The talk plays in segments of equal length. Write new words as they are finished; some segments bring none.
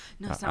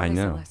No, it's not I what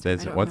know. said last time.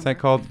 I don't What's that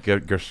remember. called?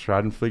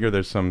 Schadenfreude.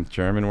 There's some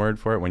German word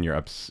for it when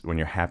you're when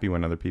you're happy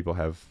when other people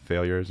have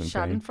failures and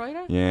pain.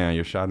 Schadenfreude? Yeah,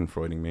 you're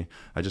Schadenfreuding me.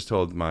 I just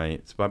told by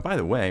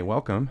the way,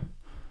 welcome,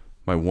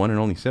 my one and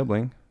only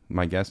sibling.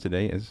 My guest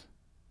today is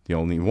the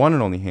one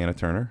and only Hannah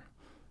Turner.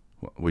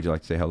 Would you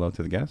like to say hello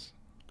to the guest?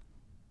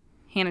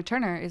 Hannah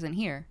Turner isn't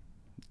here.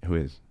 Who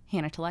is?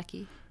 Hannah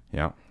Telecki.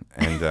 Yeah,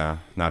 and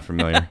not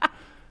familiar.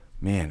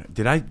 Man,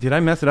 did I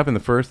mess it up in the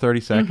first 30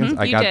 seconds?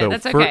 I got did.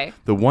 That's okay.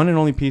 the one and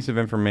only piece of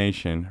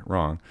information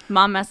wrong.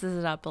 Mom messes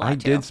it up a lot I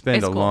too. did spend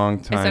It's a cool. long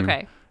time. It's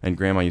okay. And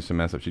Grandma used to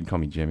mess up. She'd call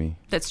me Jimmy.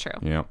 That's true.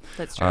 Yeah.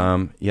 That's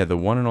true. Yeah, the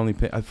one and only.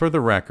 For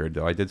the record,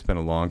 though, I did spend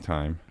a long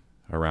time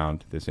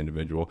around this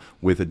individual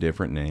with a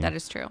different name. That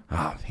is true.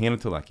 Oh, Hannah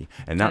Telecki.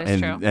 And now, That is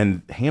true.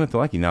 And Hannah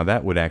Telecki. Now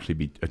that would actually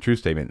be a true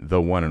statement. The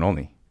one and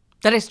only.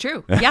 That is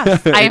true.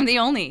 Yes, I am the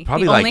only.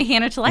 Probably the like only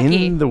Hannah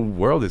Telecki. in the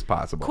world is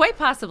possible. Quite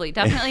possibly.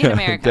 Definitely in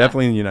America.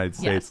 Definitely in the United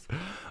Yes.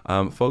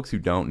 States. Folks who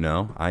don't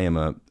know, I am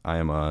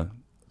a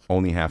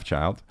only half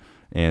child,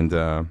 and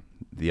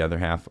the other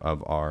half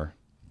of our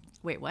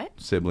Wait, what?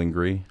 sibling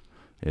Gree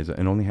is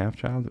an only half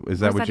child. Is What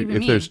that does what that you?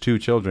 even If there's mean? two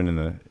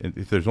children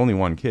if there's only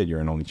one kid, you're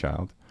an only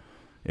child.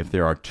 If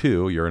there are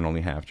two, you're an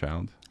only half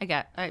child.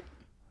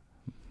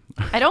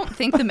 I don't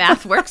think the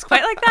math works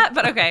quite like that,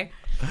 but okay.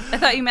 I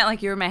thought you meant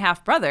like you were my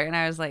half brother, and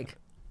I was like,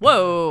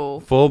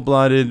 whoa.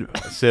 Full-blooded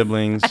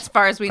siblings. As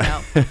far as we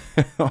know.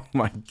 Oh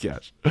my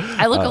gosh.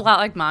 I look a lot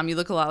like mom. You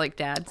look a lot like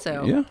dad.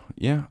 So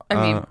Yeah. I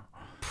mean,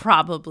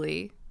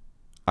 probably.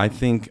 I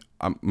think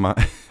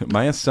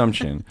my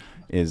assumption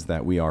is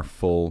that we are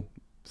full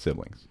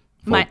siblings.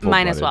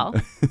 Mine as well.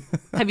 Full-blooded.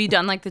 Have you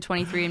done like the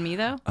 23andMe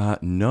though?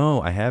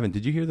 No, I haven't.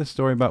 Did you hear the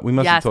story about? We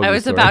must have Yes, told I you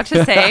was the story. about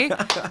to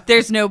say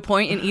there's no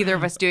point in either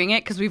of us doing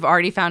it because we've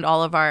already found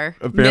all of our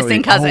Apparently,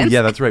 missing cousins. Oh,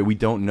 yeah, that's right. We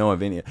don't know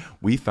of any.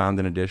 We found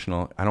an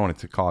additional. I don't want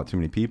to call it too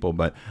many people,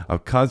 but a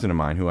cousin of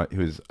mine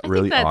who's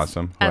really that's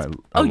awesome. Who as-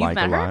 I you've like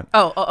met a her? lot.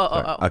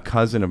 Oh. A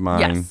cousin of mine.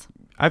 Yes.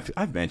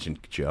 I've mentioned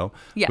Joe,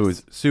 Yes. who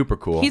is super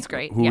cool. He's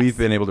great, Who yes. we've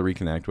been able to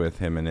reconnect with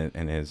him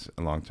and his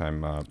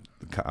longtime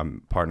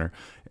partner,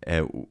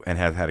 and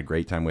have had a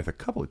great time with a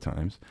couple of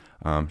times.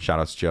 Shout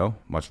outs Joe,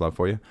 much love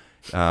for you.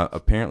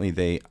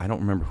 Apparently I don't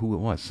remember who it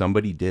was.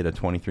 Somebody did a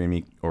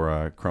 23andMe or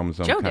a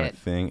chromosome Joe kind did. of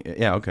thing.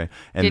 Yeah, okay.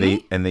 And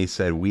Didn't he? they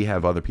said we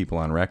have other people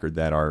on record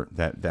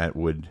that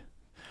would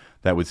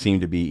seem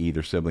to be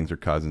either siblings or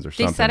cousins or They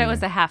something. said it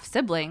was a half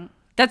sibling.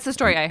 That's the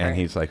story I heard. And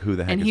he's like, who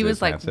the heck and is he this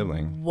was like, half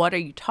sibling? "What are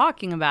you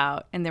talking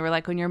about?" And they were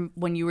like,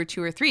 "When you were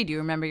 2 or 3, do you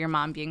remember your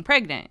mom being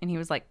pregnant?" And he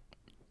was like,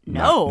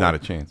 "No, Not a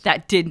chance.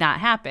 That did not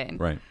happen."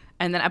 Right.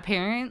 And then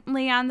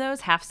apparently on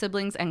those half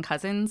siblings and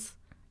cousins,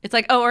 it's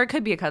like, oh, or it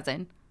could be a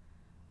cousin,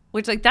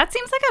 which like that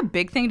seems like a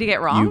big thing to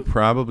get wrong. You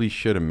probably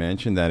should have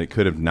mentioned that it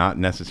could have not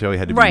necessarily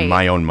had to be Right.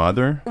 my own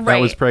mother that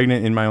Right. was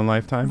pregnant in my own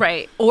lifetime.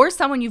 Right. Or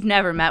someone you've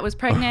never met was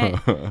pregnant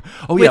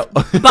Oh yeah.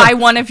 by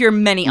one of your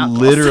many uncles.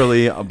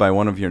 Literally by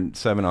one of your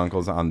 7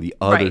 uncles on the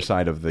other Right.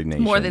 side of the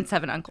nation. More than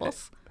 7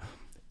 uncles.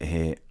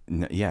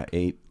 Yeah,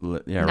 8.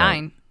 Yeah,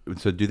 9. Right.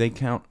 So do they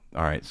count?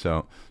 All right.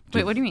 So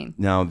Wait, what do you mean?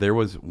 Now there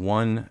was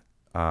one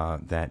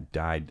that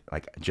died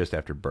like just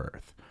after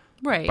birth.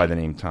 Right. By the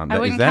name Tom. I Is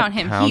wouldn't that count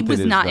him. He counted was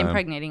as, not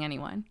impregnating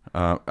anyone.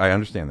 I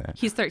understand that.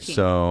 He's 13.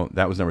 So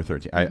that was number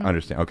 13. I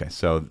understand. Okay,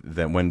 so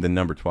then when the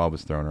number 12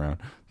 was thrown around,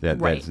 Right.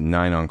 that's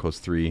 9 uncles,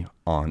 3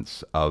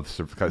 aunts of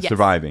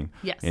surviving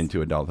Yes.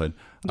 into adulthood.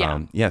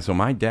 Yeah. So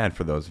my dad,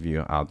 for those of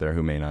you out there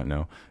who may not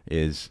know,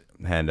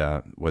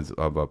 was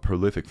of a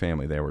prolific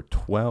family. There were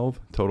 12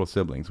 total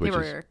siblings, which They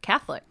is were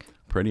Catholic.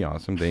 pretty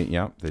awesome. They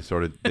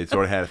sort of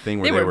had a thing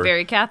where They were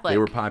very Catholic. They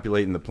were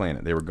populating the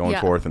planet. They were going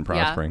Yeah. forth and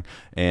Yeah. prospering,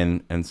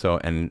 and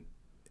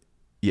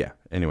yeah.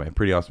 Anyway,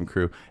 pretty awesome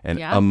crew. And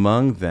Yeah.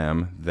 among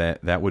them,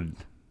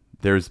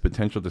 there's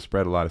potential to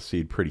spread a lot of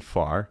seed pretty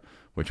far,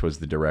 which was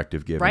the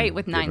directive given. Right,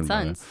 with 9 given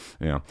by sons.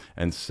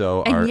 And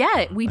so And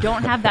yet, we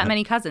don't have that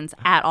many cousins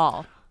at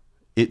all.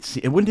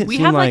 it wouldn't We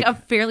seem have like like a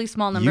fairly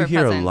small number you of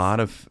hear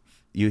cousins.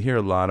 you hear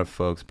a lot of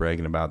folks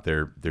bragging about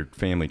their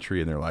family tree,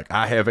 and they're like,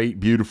 I have 8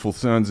 beautiful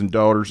sons and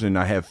daughters, and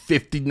I have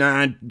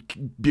 59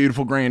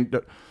 beautiful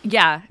granddaughters.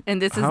 Yeah,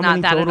 and this is How not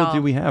many that total at all.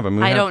 do we have? I mean,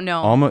 we I have don't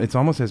know. It's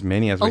almost as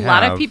many as we have.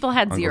 A lot of people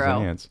had uncles 0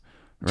 and aunts.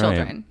 Right.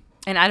 children,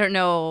 and I don't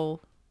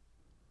know.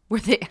 Were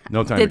they?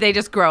 No time Did to- they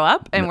just grow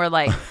up and were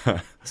like,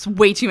 it's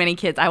way too many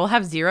kids? I will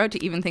have 0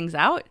 to even things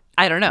out.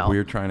 I don't know.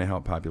 We're trying to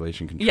help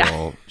population control.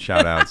 Yeah.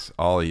 Shout outs,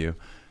 all of you.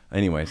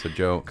 Anyway,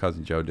 so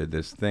cousin Joe did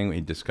this thing. He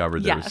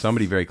discovered there was Yes.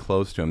 somebody very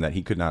close to him that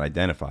he could not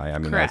identify. I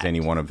mean, Correct. as any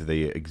one of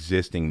the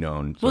existing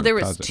known. Well, there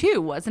was cousins.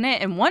 2, wasn't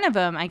it? And one of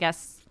them, I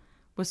guess,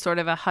 was sort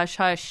of a hush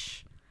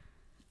hush.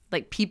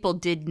 Like people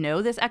did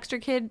know this extra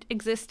kid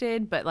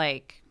existed, but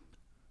like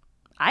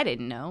I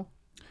didn't know.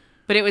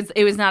 But it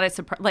was not a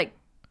surprise. Like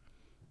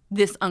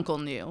this uncle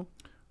knew.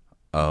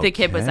 The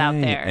kid was out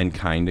Okay. there. and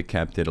kind of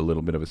kept it a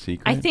little bit of a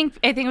secret. I think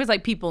it was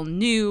like people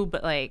knew,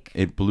 but like.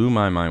 It blew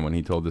my mind when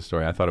he told the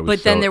story. I thought it was.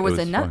 But then there it was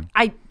another.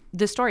 fun.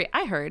 The story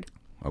I heard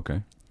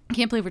Okay. I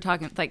can't believe we're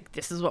talking. It's like,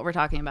 this is what we're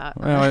talking about.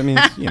 Well, I mean,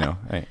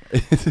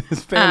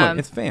 it's family.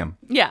 It's fam.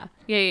 Yeah.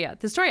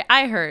 The story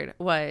I heard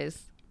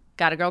was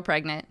got a girl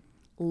pregnant,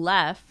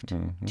 left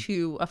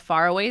to a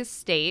faraway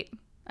state.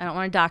 I don't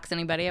want to dox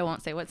anybody. I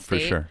won't say what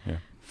state. For sure, yeah.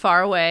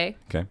 Far away.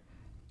 Okay.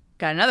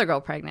 Got another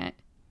girl pregnant.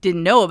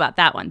 Didn't know about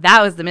that one.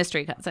 That was the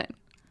mystery cousin.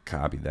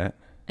 Copy that.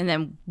 And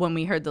then when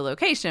we heard the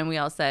location, we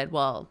all said,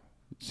 well,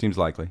 seems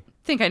likely.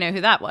 Think I know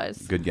who that was.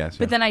 Good guess.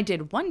 But then I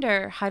did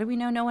wonder, how do we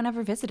know no one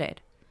ever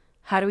visited?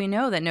 How do we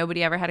know that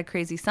nobody ever had a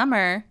crazy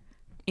summer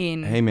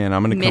in Hey man,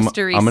 I'm gonna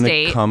mystery come. I'm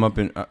state? gonna come up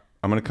and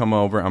I'm gonna come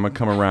over. I'm gonna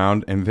come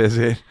around and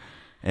visit,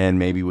 and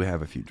maybe we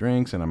have a few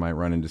drinks, and I might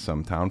run into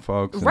some town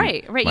folks. And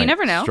Right. You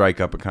never know. Strike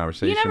up a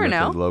conversation You never with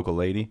know. the local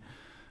lady.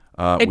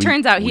 It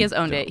turns out he has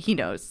owned it. He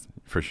knows.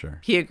 For sure.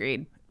 He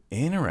agreed.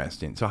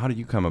 Interesting. So how did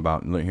you come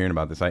about hearing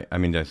about this? I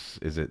mean, is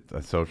it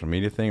a social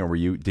media thing, or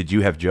did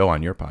you have Joe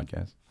on your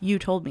podcast? You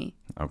told me.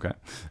 Okay.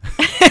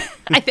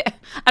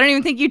 I don't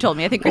even think you told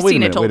me. I think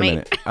Christina told me. Wait a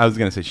minute. I was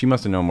gonna say she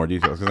must have known more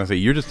details. Because I say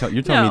you're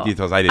telling me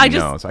details I didn't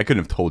know, so I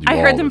couldn't have told you. I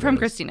heard them of from this.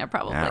 Christina,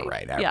 probably. All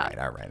right.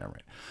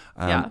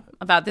 Yeah,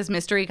 about this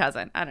mystery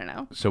cousin. I don't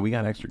know. So we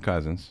got extra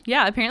cousins.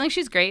 Yeah, apparently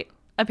she's great.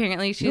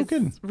 Apparently she's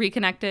kidding.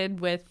 reconnected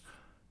with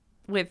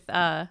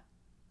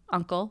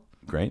Uncle.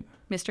 Great.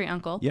 Mystery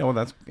Uncle. Yeah, well,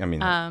 that's. I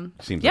mean,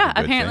 seems yeah. like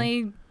a good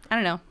Apparently, thing. I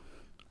don't know.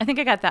 I think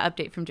I got that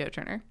update from Joe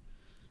Turner.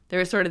 There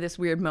was sort of this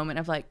weird moment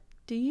of like,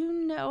 do you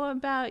know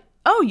about?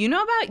 Oh, you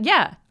know about?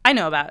 Yeah, I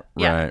know about.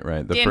 Yeah.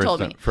 Right. The Dan told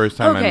me. first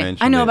time okay, I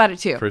mentioned I know about it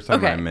too. First time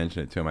okay. I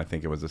mentioned it to him, I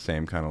think it was the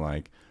same kind of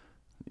like,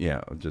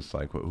 yeah, just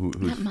like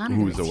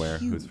who's aware,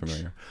 huge. who's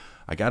familiar.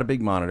 I got a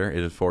big monitor. It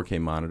is a 4K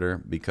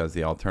monitor because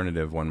the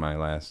alternative when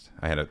I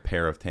had a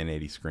pair of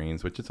 1080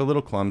 screens, which it's a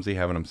little clumsy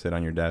having them sit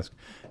on your desk,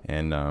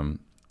 and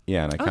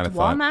yeah, and I kind of thought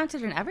wall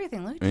mounted and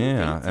everything. Look at you,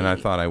 yeah, fancy. and I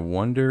thought I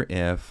wonder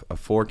if a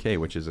 4K,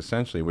 which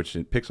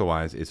pixel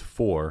wise is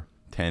 4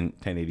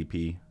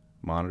 1080p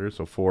monitors,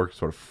 so 4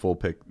 sort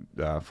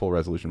of full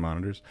resolution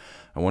monitors.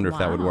 I wonder if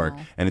that would work.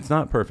 And it's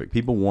not perfect.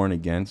 People warn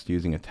against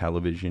using a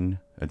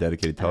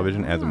dedicated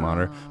television as a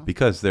monitor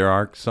because there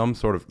are some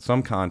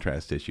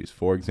contrast issues.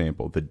 For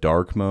example, the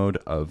dark mode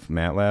of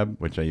MATLAB,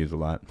 which I use a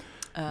lot,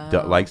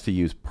 likes to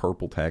use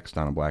purple text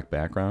on a black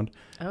background.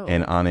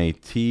 And on a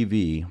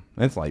TV,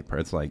 it's like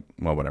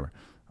well, whatever.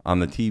 On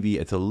the TV,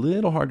 it's a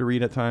little hard to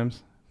read at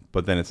times,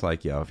 but then it's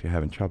like, if you're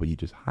having trouble, you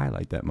just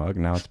highlight that mug.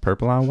 Now it's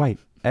purple on white.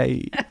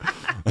 Hey.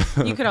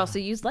 You could also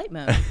use light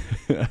mode.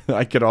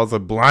 I could also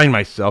blind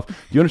myself. Do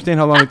you understand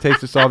how long it takes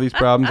to solve these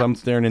problems? I'm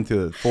staring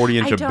into a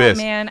 40-inch abyss.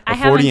 Man. A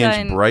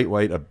 40-inch bright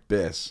white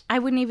abyss. I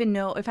wouldn't even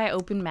know if I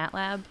opened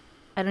MATLAB.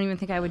 I don't even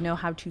think I would know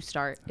how to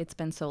start. It's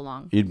been so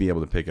long. You'd be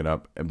able to pick it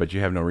up, but you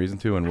have no reason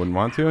to and wouldn't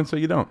want to, and so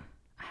you don't.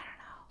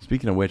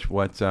 Speaking of which,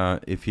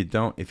 if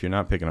you're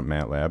not picking up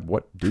MATLAB,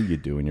 what do you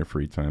do in your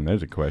free time?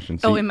 There's a question.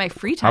 In my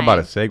free time. How about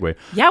a segue?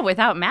 Yeah,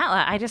 without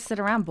MATLAB, I just sit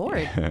around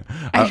bored.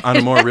 On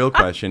a more real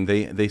question,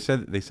 they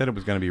said it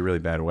was going to be really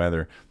bad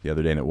weather the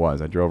other day, and it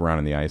was. I drove around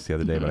in the ice the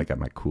other day, but I got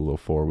my cool little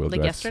 4-wheel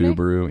drive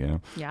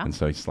Subaru, Yeah. And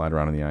so you slide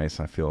around on the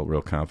ice. I feel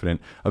real confident.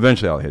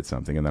 Eventually, I'll hit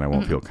something, and then I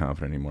won't feel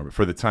confident anymore. But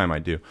for the time, I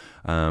do.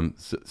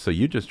 So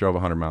you just drove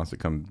 100 miles to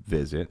come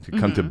visit, to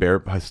come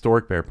to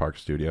historic Bear Park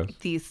Studios.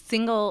 The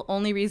single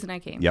only reason I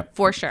came. Yep.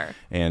 For sure.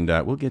 And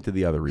we'll get to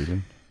the other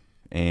reason.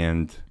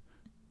 And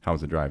how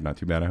was the drive? Not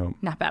too bad, I hope?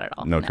 Not bad at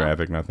all. No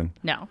traffic, nothing?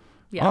 No.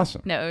 Yeah.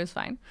 Awesome. No, it was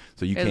fine.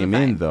 So you came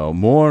in, though,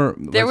 more...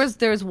 There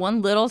was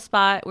one little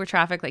spot where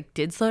traffic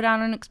did slow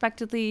down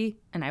unexpectedly,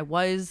 and I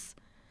was...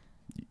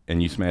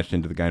 And you smashed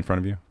into the guy in front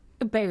of you?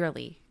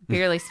 Barely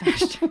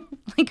smashed.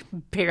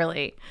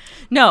 Barely.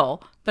 No,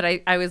 but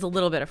I was a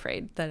little bit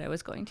afraid that I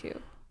was going to.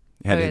 You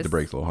had to hit the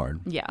brakes a little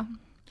hard. Yeah.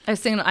 I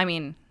was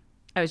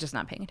just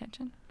not paying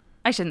attention.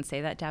 I shouldn't say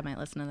that. Dad might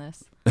listen to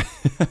this.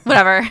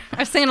 Whatever. I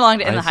was singing along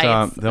to In the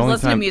Heights. I was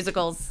listening to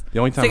musicals. The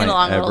only time singing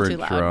along I a little ever too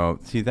loud.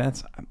 drove... See,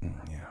 that's...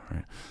 Yeah,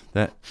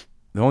 right.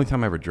 The only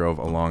time I ever drove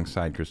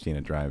alongside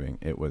Christina driving,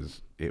 it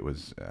was... Wait,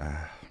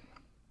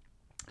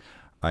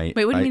 what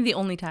do you mean the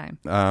only time?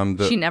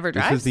 She never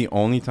drives? This is the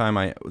only time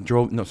I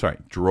drove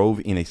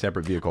in a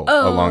separate vehicle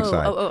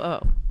alongside.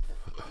 Oh.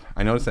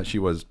 I noticed that she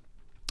was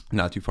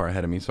not too far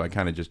ahead of me, so I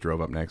kind of just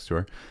drove up next to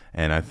her,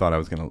 and I thought I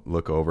was going to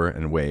look over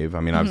and wave. I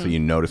mean, obviously, you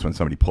notice when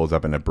somebody pulls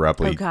up and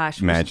abruptly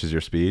matches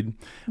your speed.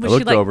 Was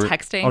she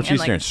texting? Oh,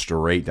 she's staring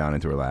straight down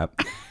into her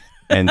lap.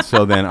 And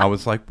so then I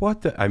was like,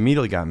 what the? I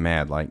immediately got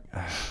mad.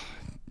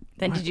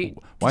 Then did you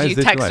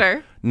text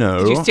her? No.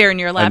 Did you stare in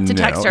your lap to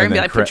text her and be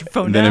like, put your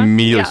phone down? And then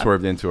immediately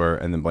swerved into her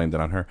and then blamed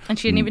it on her. And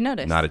she didn't even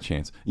notice. Not a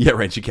chance. Yeah,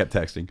 right. She kept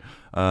texting.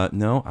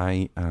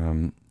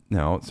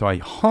 No. So I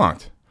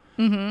honked.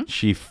 Mm-hmm.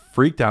 She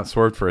freaked out,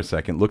 swerved for a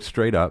second, looked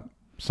straight up,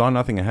 saw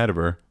nothing ahead of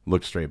her,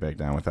 looked straight back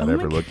down without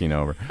ever looking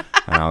over.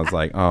 And I was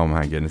like, oh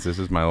my goodness, this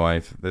is my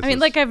life.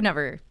 I've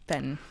never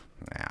been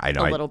I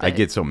know. a little I bit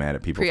get so mad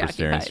at people for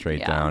staring preoccupied, straight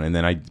yeah. down, and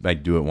then I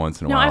do it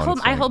once in a No, while. I and hold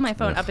it's I like, hold my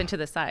phone ugh. up into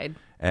the side.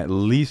 At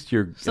least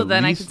you're. So at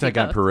then I least can see I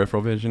got both.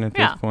 peripheral vision at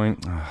Yeah. this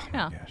point. Oh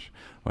Yeah. my gosh,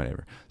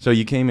 whatever. So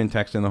you came in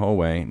texting the whole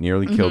way,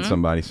 nearly killed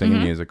somebody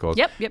singing musicals.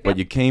 Yep. But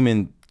you came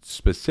in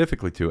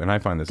specifically to, and I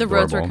find this The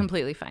adorable. roads were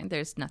completely fine.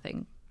 There's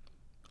nothing.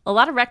 A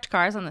lot of wrecked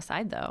cars on the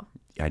side, though.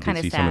 I did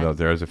Kinda see some of sad. those.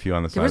 There was a few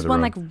on the side There was of the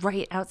one road. like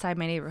right outside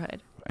my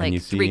neighborhood. And Like you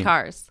 3 see-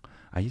 cars.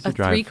 I used A to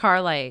drive.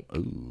 3-car like.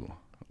 Ooh,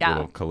 Yeah.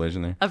 little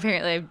collision there.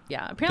 Apparently,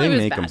 yeah. They Apparently, it was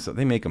make bad. them.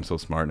 They make them so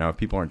smart now. If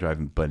people aren't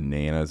driving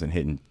bananas and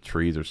hitting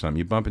trees or something,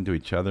 you bump into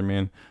each other,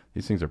 man.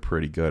 These things are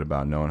pretty good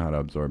about knowing how to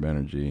absorb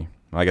energy.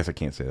 Well, I guess I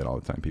can't say that all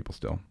the time. People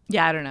still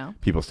Yeah, I don't know.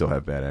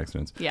 have bad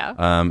accidents.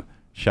 Yeah.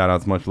 Shout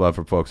outs, much love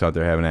for folks out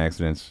there having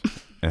accidents,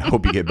 and I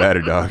hope you get better,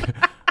 dog.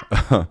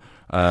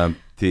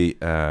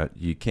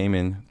 You came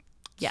in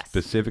Yes.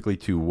 specifically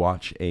to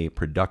watch a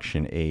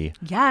production.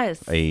 Yes.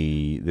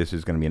 This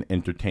is going to be an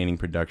entertaining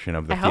production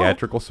of the I hope.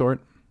 theatrical sort,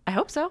 I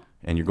hope so.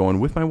 and you're going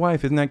with my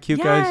wife. Isn't that cute,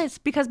 guys? Yes,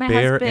 because my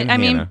Bear husband. and I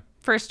mean, Hannah.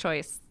 first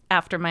choice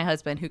after my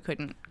husband, who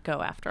couldn't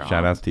go after all.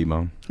 Shout outs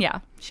T-Bone. Yeah.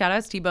 Shout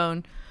outs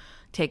T-Bone.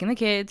 Taking the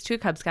kids to a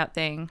Cub Scout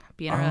thing,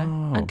 being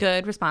Oh. a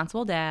good,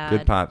 responsible dad.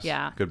 Good pops.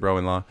 Yeah. Good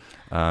bro-in-law.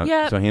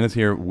 Yep. So Hannah's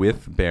here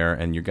with Bear,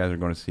 and you guys are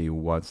going to see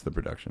what's the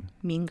production.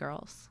 Mean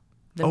Girls,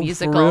 the Oh, for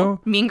musical.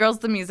 real? Mean Girls,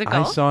 the musical.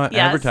 I saw Yes.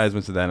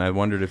 advertisements of that, and I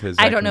wondered if his.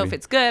 I don't know if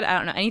it's good. I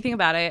don't know anything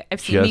about it.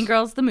 I've seen Mean Just-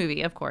 Girls, the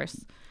movie, of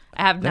course.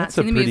 I have not That's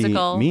a seen the pretty.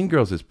 musical. Mean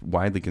Girls is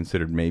widely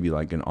considered maybe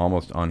like an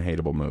almost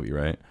unhateable movie,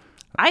 right?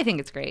 I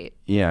think it's great.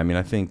 Yeah, I mean,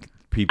 I think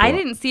people. I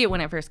didn't see it when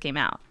it first came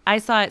out. I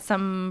saw it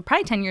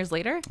probably 10 years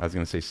later. I was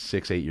going to say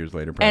 6-8 years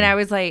later, probably. And I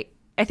was like,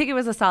 I think it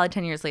was a solid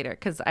 10 years later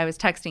because I was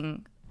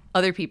texting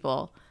other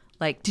people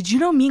like, did you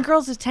know Mean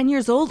Girls is 10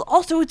 years old?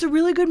 Also, it's a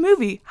really good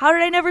movie. How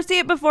did I never see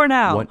it before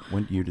now?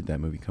 What year did that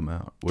movie come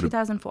out?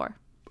 2004.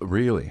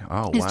 Really? Oh,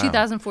 wow. It's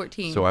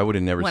 2014. So I would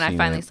have never when seen I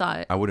finally saw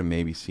it. I would have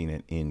maybe seen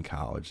it in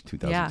college,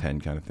 2010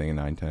 kind of thing, in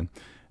 9-10.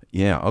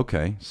 Yeah,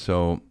 okay.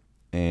 So,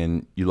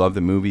 and you love the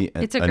movie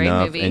It's a enough, great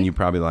movie. and you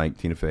probably like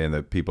Tina Fey, and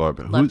the people are.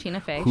 Love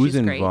Tina Fey. Who's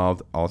She's great.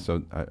 involved?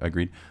 Also, I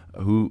agreed.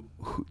 Who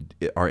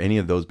are any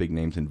of those big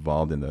names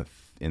involved in the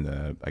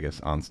I guess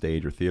on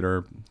stage or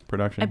theater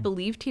production? I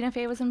believe Tina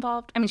Fey was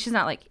involved. I mean, she's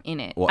not like in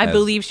it. Well, I as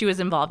believe she was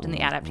involved in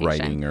the adaptation.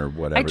 Writing or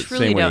whatever. I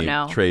truly Same way don't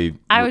know. Trey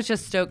I was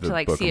just stoked the to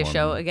like Book see a of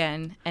show Mormon.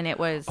 again, and it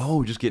was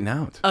Oh, just getting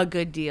out. a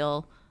good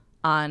deal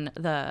on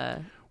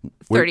the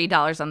Where-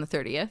 $30 on the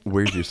 30th.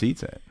 Where's your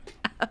seats at?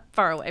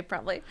 Far away,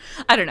 probably.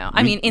 I don't know.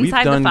 I mean,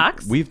 inside done, the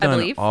Fox, We've I done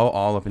believe.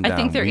 all up and down. I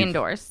think they're We've-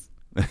 indoors.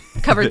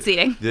 Covered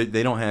seating.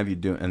 They don't have you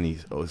doing any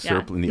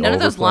circle in the None of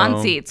those lawn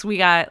overflow. seats. We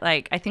got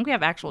like I think we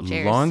have actual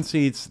chairs. Lawn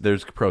seats,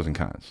 there's pros and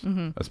cons,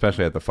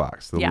 especially at the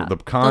Fox. The yeah.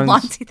 cons, the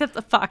lawn seats at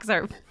the Fox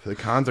are the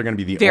cons are going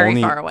to be the very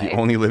only far away. the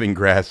only living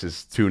grass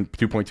is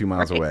 2.2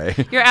 miles away.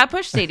 You're at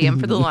Busch Stadium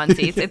for the lawn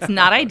seats. It's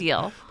not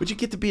ideal. But you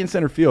get to be in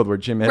center field where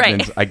Jim Right.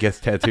 Edmonds, I guess,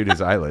 tattooed his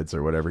eyelids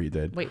or whatever he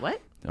did. Wait,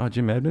 what? Oh,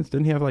 Jim Edmonds,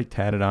 didn't he have like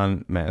tatted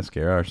on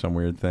mascara or some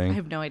weird I thing?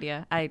 have no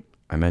idea.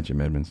 I met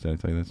Jim Edmonds. Did I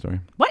tell you that story?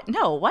 What?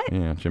 No, what?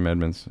 Yeah, Jim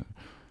Edmonds.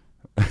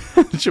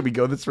 Should we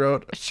go this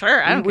road?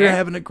 Sure, I don't We're care.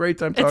 having a great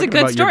time It's talking a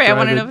good about your story. I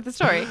want to know private- about the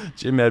story.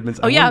 Jim Edmonds.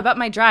 Oh yeah, about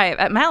my drive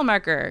at mile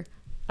marker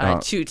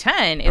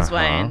 210 is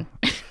when.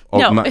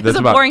 No, it was that's a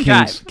about boring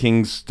drive.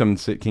 Kingdom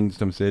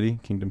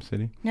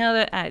City. No,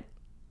 that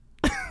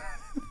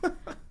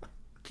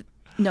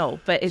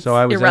no, but it's So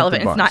I was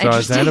irrelevant. At the bar. It's not so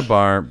interesting. I was at a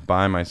bar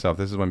by myself.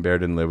 This is when Bear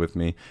didn't live with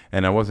me,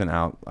 and I wasn't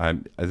out.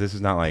 This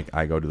is not like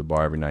I go to the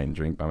bar every night and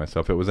drink by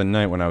myself. It was a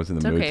night when I was in the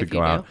It's mood okay to if go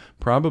you out, do.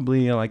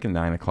 probably like at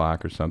 9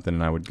 o'clock or something,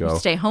 and I would go.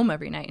 Stay home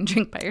every night and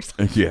drink by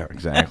yourself. Yeah,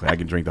 exactly. I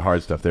can drink the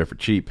hard stuff there for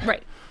cheap.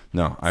 Right.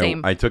 No,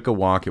 Same. I took a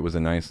walk. It was a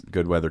nice,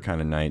 good weather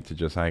kind of night to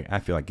just, I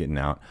feel like getting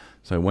out.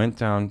 So I went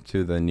down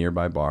to the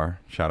nearby bar,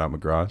 shout out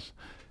McGraw's,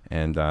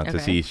 and to Okay.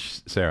 see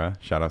Sarah.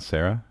 Shout out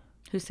Sarah.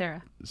 Who's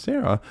Sarah?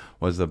 Sarah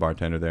was the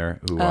bartender there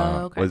who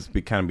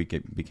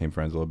okay. became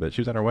friends a little bit. She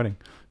was at our wedding.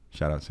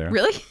 Shout out Sarah.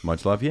 Really?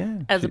 Much love. Yeah.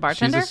 As a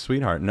bartender? She's a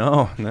sweetheart.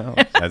 No.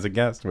 As a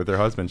guest with her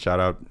husband. Shout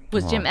out.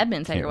 Was Jim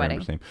Edmonds at can't your remember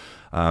wedding?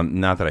 his name.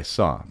 Not that I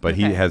saw, but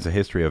he Okay. has a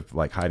history of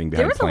like hiding There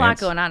behind was a lot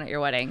plants. going on at your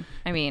wedding.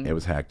 I mean, It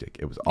was hectic.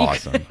 It was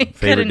awesome. could've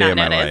Favorite day not of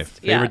my noticed. life.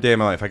 Yeah. Favorite day of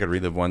my life. I could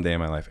relive one day of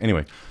my life.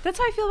 Anyway, that's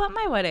how I feel about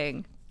my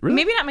wedding. Really?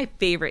 Maybe not my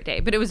favorite day,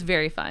 but it was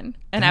very fun,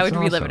 and I That's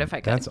would relive it awesome. if I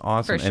could. That's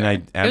awesome. For And sure. I It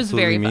was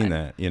absolutely very mean fun.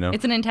 that, you know?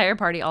 It's an entire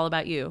party all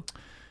about you,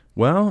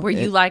 well, where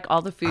you like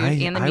all the food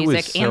and the I was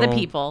music and the so-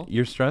 people.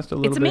 You're stressed a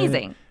little It's bit.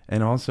 amazing.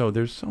 And also,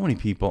 there's so many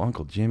people.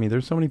 Uncle Jimmy,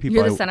 there's so many people.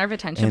 You're the center of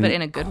attention, and but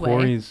in a good way.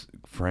 Corey's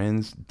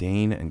friends,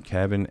 Dane and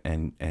Kevin,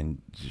 and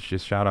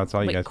just shout outs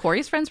all you Wait, guys.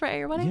 Corey's friends were at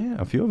your wedding? Yeah,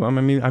 a few of them.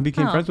 I mean, I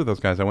became Oh. friends with those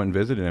guys. I went and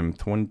visited him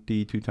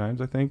 22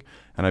 times, I think,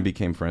 and I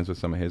became friends with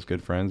some of his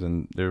good friends,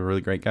 and they're really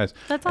great guys.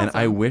 That's And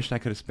I awesome. wished I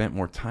could have spent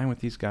more time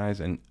with these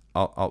guys. And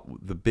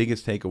the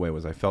biggest takeaway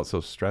was I felt so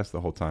stressed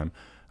the whole time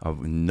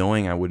of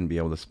knowing I wouldn't be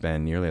able to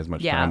spend nearly as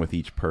much Yeah. time with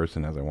each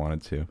person as I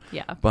wanted to.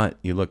 Yeah. But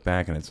you look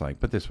back and it's like,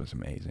 but this was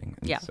amazing.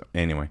 And Yeah. So,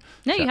 anyway.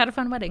 No, so- you had a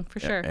fun wedding for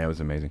sure. yeah, it was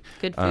amazing.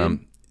 Good food.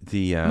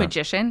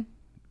 Magician.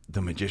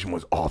 The magician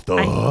was off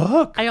the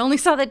hook. I only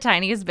saw the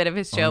tiniest bit of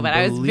his show, but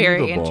I was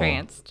very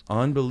entranced.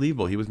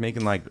 Unbelievable. He was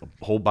making like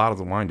whole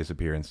bottles of wine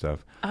disappear and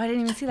stuff. Oh, I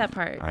didn't even see that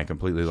part. I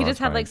completely lost He just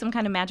had track. like some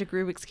kind of magic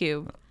Rubik's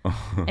Cube.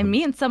 And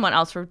me and someone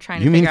else were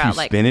trying to figure out, if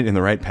you spin it in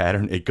the right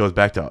pattern, it goes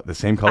back to the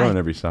same color on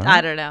every side?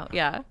 I don't know.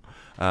 Yeah.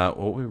 What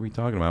were we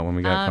talking about when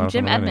we got caught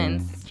Jim up on the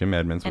Edmonds. wedding? Jim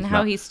Edmonds. And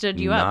how he stood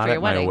you up for your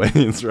wedding. Not at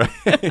my weddings,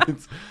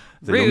 right?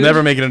 You'll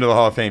never make it into the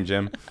Hall of Fame,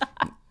 Jim.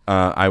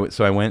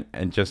 So I went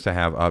and just to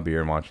have a beer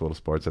and watch a little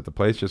sports at the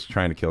place, just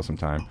trying to kill some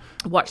time.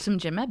 Watch some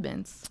Jim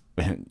Edmonds.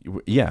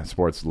 Yeah,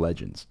 sports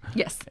legends.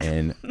 Yes.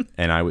 And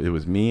it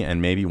was me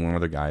and maybe one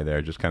other guy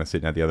there, just kind of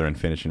sitting at the other end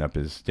finishing up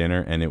his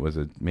dinner. And it was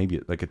maybe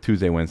like a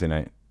Tuesday, Wednesday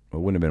night.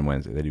 Well, it wouldn't have been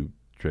Wednesday. They do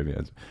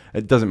trivia.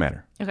 It doesn't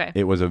matter. Okay.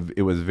 It was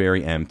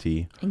very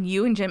empty. And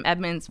you and Jim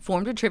Edmonds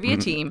formed a trivia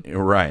team.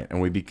 Right.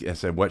 And I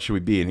said, what should we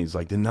be? And he's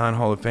like, the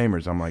non-Hall of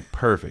Famers. I'm like,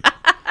 perfect.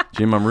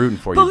 Jim, I'm rooting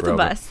for you, bro. Both of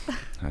us.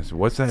 I said,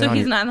 what's that? So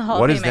he's not in the Hall of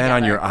Fame. What is that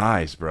on your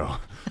eyes, bro?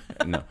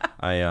 No,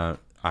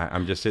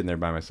 I'm just sitting there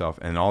by myself,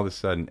 and all of a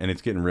sudden, and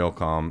it's getting real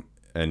calm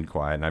and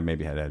quiet, and I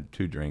maybe had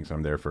 2 drinks.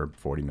 I'm there for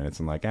 40 minutes,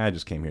 and like, I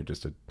just came here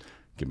just to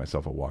give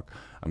myself a walk.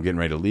 I'm getting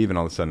ready to leave, and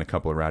all of a sudden, a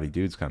couple of rowdy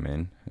dudes come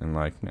in, and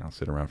like, I'll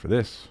sit around for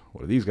this.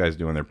 What are these guys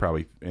doing? They're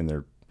probably in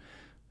their,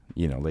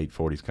 late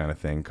 40s kind of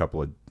thing.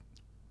 Couple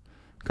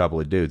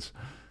of dudes.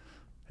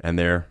 And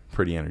they're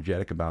pretty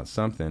energetic about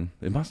something.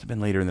 It must have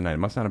been later in the night. It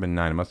must not have been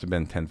 9. It must have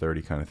been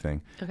 10:30 kind of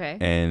thing. Okay.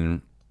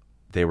 And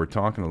they were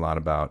talking a lot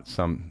about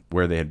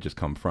where they had just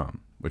come from,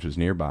 which was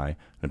nearby.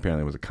 And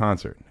apparently it was a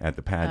concert at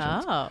the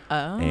pageant. Oh.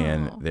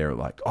 And they're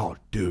like, oh,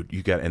 dude,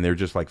 and they're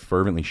just like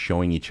fervently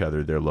showing each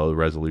other their low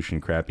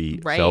resolution,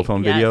 crappy cell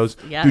phone videos.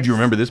 Yes. Dude, you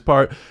remember this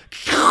part?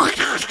 Who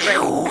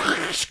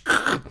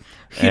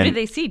did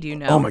they see? Do you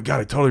know? Oh my God,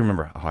 I totally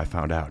remember how I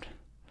found out.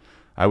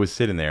 I was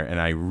sitting there and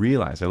I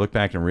looked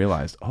back and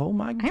realized, oh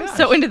my gosh. I'm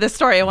so into this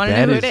story. I want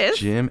to know who it is.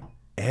 Jim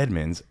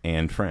Edmonds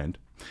and friend.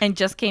 And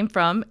just came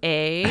from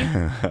a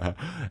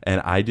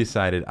and I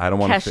decided I don't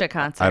want Kesha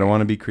concert. I don't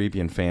want to be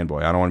creepy and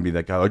fanboy. I don't want to be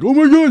that guy like, oh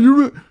my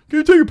God, can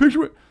you take a picture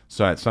with?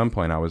 So at some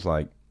point I was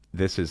like,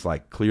 this is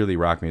like clearly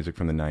rock music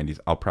from the 90s.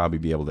 I'll probably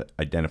be able to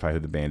identify who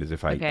the band is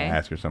if I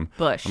ask her some.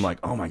 Bush. I'm like,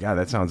 oh my God,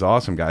 that sounds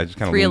awesome, guys. Just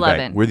kind of lean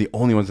back. We're the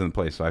only ones in the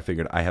place. So I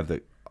figured I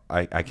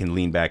can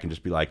lean back and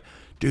just be like,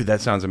 dude,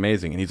 that sounds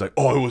amazing. And he's like,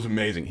 oh, it was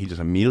amazing. He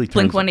just immediately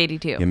turns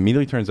Blink-182. He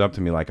immediately turns up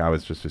to me like I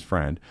was just his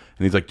friend.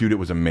 And he's like, dude, it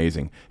was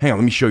amazing. Hang on,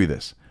 let me show you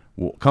this.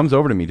 Well, comes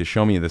over to me to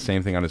show me the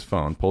same thing on his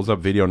phone. Pulls up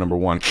video number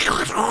 1.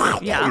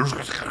 Yeah.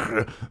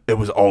 It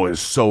was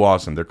so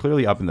awesome. They're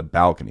clearly up in the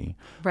balcony,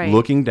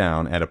 looking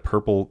down at a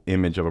purple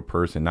image of a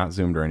person, not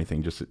zoomed or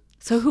anything.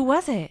 So who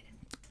was it?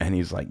 And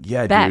he's like,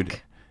 yeah, Beck.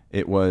 dude.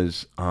 It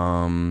was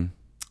Limp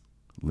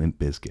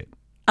Bizkit.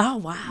 Oh,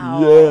 wow.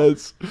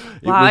 Yes.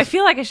 Wow, I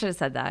feel like I should have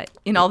said that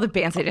in all the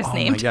bands I just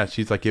named. Oh, my gosh.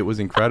 She's like, it was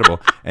incredible.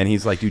 And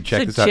he's like, dude,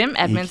 check this out. Jim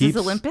Edmonds is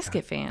a Limp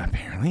Bizkit fan.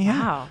 Apparently, yeah.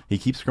 Wow. He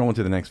keeps scrolling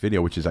to the next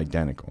video, which is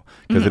identical.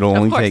 Because it'll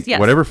only take,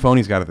 whatever phone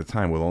he's got at the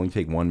time will only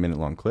take 1 minute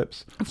long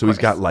clips. So he's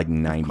got like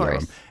 90 of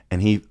them.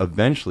 And he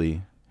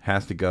eventually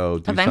has to go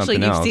do something else.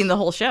 Eventually, you've seen the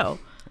whole show.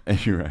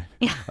 You're right.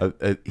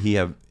 Yeah. He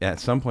at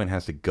some point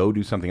has to go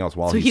do something else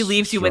while so he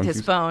leaves you with his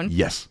phone.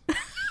 Yes.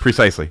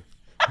 Precisely.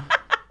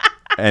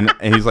 And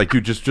he's like,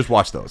 dude, just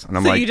watch those. And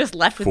I'm like, you just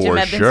left with Jim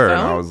Edmonds' sure. phone?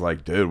 And I was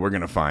like, dude, we're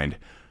gonna find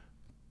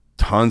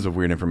tons of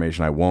weird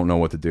information I won't know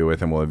what to do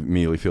with, and will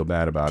immediately feel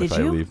bad about if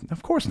I leave.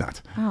 Of course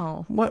not.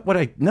 Oh,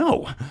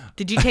 no.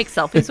 Did you take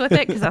selfies with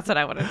it? Because that's what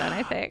I would have done.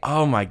 I think.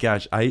 Oh my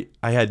gosh, I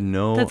had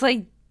no. That's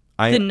like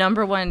the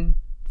number one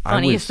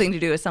funniest thing to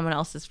do with someone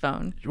else's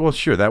phone. Well,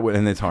 sure, that would,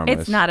 and it's harmless.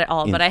 It's not at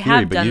all, but I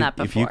have done that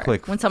before. If you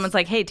click, when someone's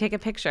like, "Hey, take a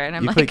picture," and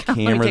I'm like, click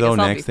camera though.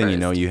 Next thing first. you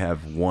know, you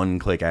have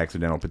 1-click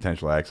accidental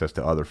potential access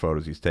to other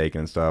photos he's taken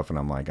and stuff. And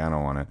I'm like, I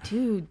don't want it.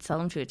 Dude, sell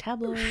them to a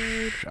tabloid.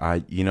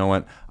 You know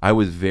what? I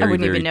was very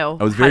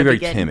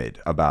timid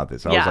about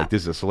this. I was like,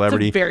 this is a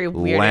celebrity. It's a very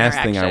weird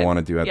Last thing I want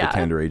to do at the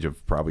tender age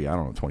of probably, I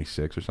don't know,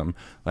 26 or something.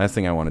 Last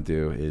thing I want to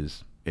do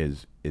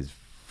is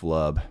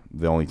flub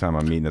the only time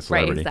I'm meeting a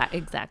celebrity. Right,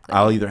 exactly.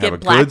 I'll either have a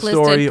good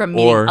story from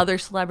meeting other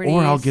celebrities,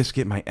 or I'll just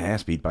get my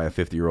ass beat by a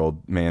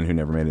 50-year-old man who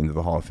never made it into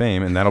the Hall of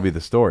Fame, and that'll be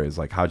the story. It's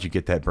like, how'd you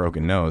get that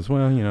broken nose?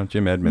 Well,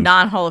 Jim Edmonds.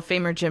 Non-Hall of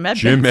Famer Jim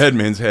Edmonds. Jim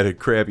Edmonds had a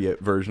crappy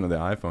version of the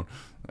iPhone.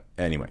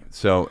 Anyway,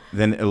 so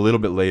then a little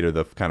bit later,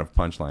 the kind of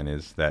punchline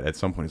is that at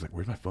some point he's like,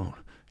 where's my phone?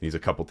 He's a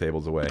couple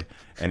tables away,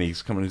 and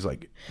he's coming. He's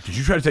like, "Did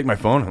you try to take my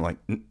phone?" I'm like,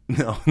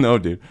 "No,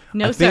 dude.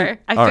 No, sir.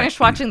 I finished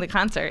watching the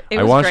concert. It was great.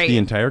 I watched the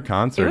entire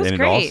concert, and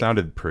great. it all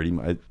sounded pretty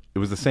much. It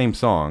was the same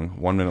song,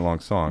 1 minute long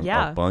song,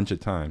 a bunch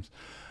of times.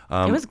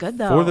 It was good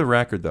though. For the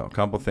record, though, a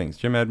couple things.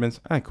 Jim Edmonds,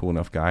 cool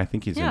enough guy. I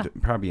think he's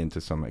probably into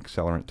some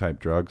accelerant type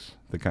drugs,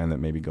 the kind that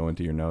maybe go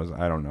into your nose.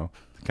 I don't know.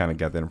 Kind of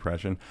get that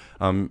impression.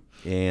 And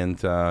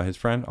his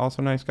friend,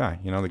 also nice guy.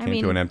 They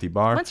came to an empty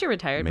bar. Once you're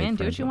retired, man,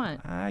 do what you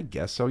want. I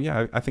guess so.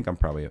 Yeah, I think I'm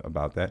probably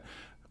about that.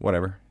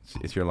 Whatever,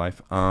 it's your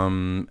life.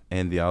 And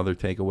the other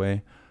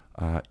takeaway,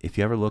 if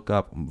you ever look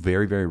up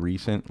very, very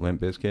recent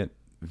Limp Bizkit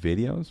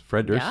videos,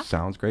 Fred Durst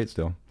sounds great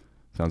still.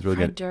 Sounds really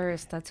Fred good.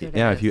 Durst, that's who it is.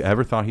 Yeah, if you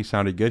ever thought he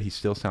sounded good, he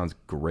still sounds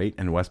great.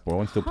 And Wes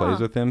Borland still plays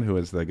with him, who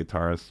is the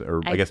guitarist,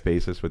 or I guess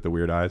bassist with the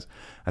weird eyes.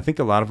 I think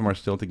a lot of them are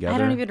still together. I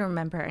don't even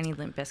remember any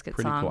Limp Bizkit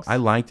Pretty songs. cool. I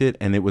liked it,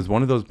 and it was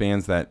one of those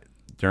bands that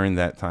during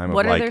that time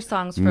what of are like their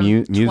songs from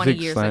 20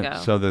 years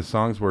ago? So the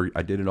songs were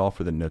I Did It All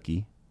for the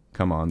Nookie.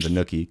 Come on, the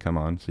Nookie, come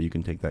on, so you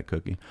can take that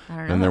cookie. I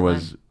don't know. Then there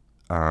was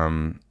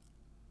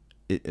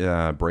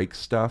Break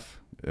Stuff.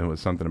 It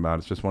was something about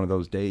it's just one of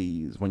those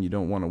days when you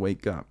don't want to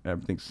wake up.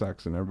 Everything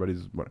sucks and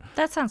everybody's.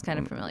 That sounds kind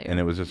of familiar. And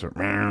it was just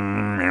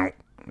it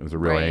was a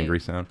real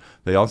angry sound.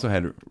 They also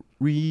had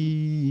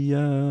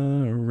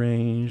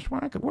Rearranged. It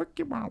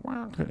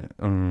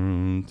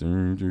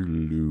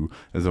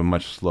was a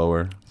much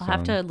slower song. I'll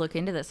have to look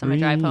into this on my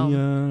drive home.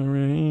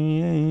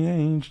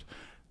 Rearranged.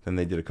 Then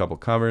they did a couple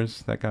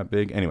covers that got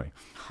big. Anyway,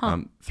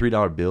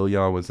 $3 Bill,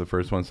 y'all, was the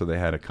first one. So they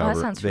had a cover.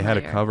 That sounds they had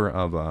a familiar. cover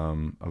of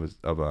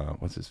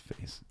what's his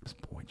face? This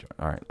boy.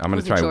 All right, I'm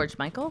gonna try. George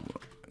Michael?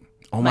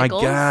 Oh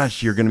Michaels? my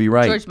gosh, you're gonna be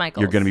right. George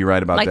Michaels. You're gonna be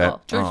right about Michael.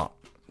 that. George.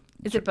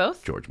 Is it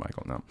both? George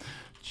Michael? No.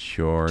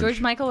 George. George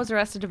Michael was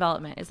Arrested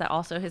Development. Is that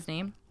also his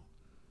name?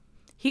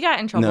 He got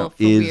in trouble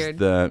for weird.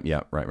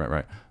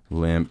 Right.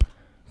 Limp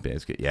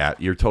Bizkit. Yeah,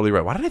 you're totally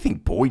right. Why did I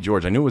think Boy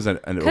George? I knew it was a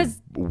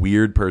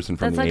weird person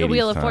from That's the 80s like a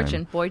Wheel of time.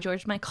 Fortune. Boy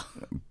George Michael.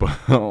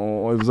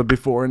 Oh, it was a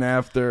before and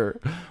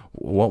after.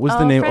 What was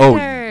the Oh, name? Fred Oh,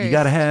 Durst. You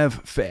Gotta have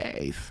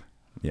faith.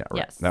 Yeah, right.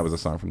 Yes. That was a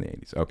song from the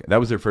 80s. Okay, that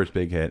was their first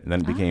big hit, and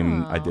then it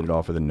became I Did It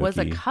All for the Nookie. Was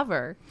a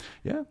cover.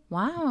 Yeah.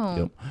 Wow.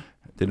 Yep.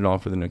 Did it all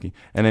for the Nookie.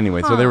 And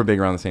anyway, so they were big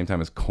around the same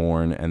time as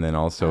Korn, and then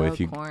also if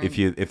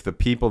the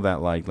people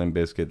that like Limp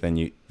Bizkit, then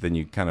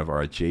you kind of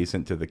are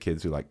adjacent to the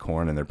kids who like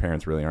Korn, and their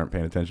parents really aren't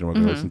paying attention to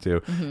what they listen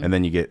to, and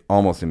then you get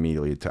almost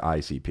immediately to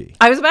ICP.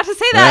 I was about to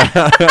say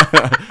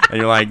that. And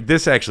you're like,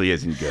 this actually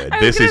isn't good. I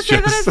This was is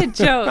going to just say that as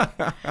a joke.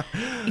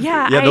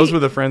 Yeah. those were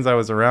the friends I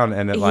was around,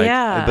 and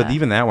Yeah. but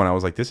even that one, I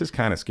was like, this is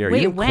kind of scary.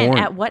 Wait, Even when? Korn,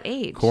 At what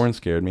age? Korn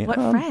scared me. What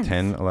friends?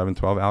 10, 11,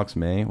 12. Alex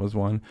May was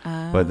one.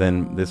 But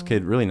then this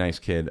kid, really nice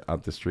kid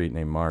up the street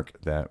named Mark,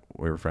 that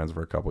we were friends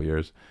for a couple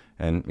years.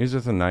 And he's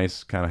just a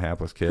nice, kind of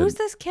hapless kid. Who's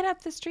this kid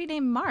up the street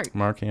named Mark?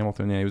 Mark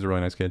Hamilton. Yeah, he was a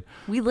really nice kid.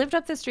 We lived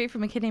up the street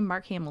from a kid named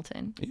Mark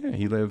Hamilton. Yeah,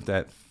 he lived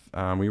at,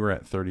 we were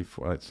at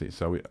 34. Let's see.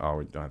 So we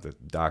don't have to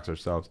dox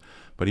ourselves.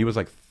 But he was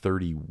like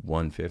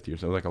 3150 or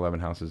so, like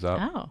 11 houses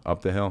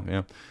up the hill.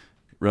 Yeah.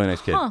 Really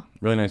nice kid. Huh.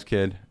 Really nice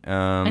kid.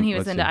 And he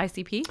was into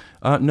ICP?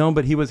 No,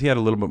 but he had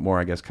a little bit more,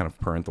 I guess, kind of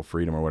parental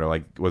freedom or whatever.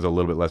 Like, was a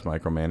little bit less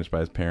micromanaged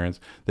by his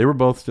parents. They were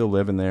both still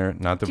living there,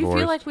 not divorced. Do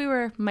you feel like we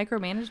were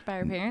micromanaged by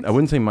our parents? I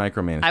wouldn't say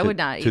micromanaged. I would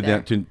not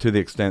either. To the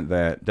extent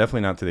that,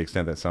 definitely not to the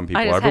extent that some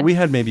people I just are. But we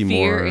had maybe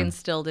fear more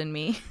instilled in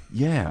me.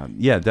 Yeah,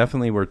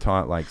 definitely. We're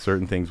taught like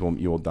certain things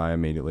you will die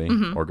immediately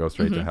or go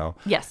straight to hell.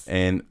 Yes.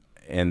 And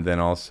then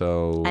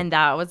also. And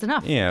that was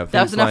enough. Yeah,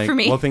 that was enough for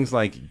me. Well, things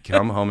like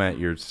come home at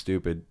your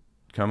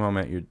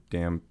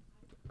damn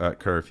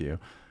curfew,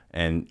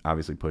 and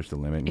obviously push the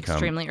limit. And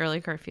extremely early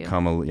curfew.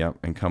 Come a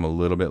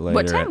little bit later.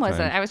 What time was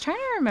it? I was trying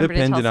to remember.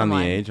 Depended to tell on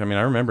someone. the age. I mean,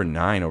 I remember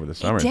 9 over the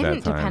summer. It at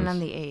didn't that time. depend on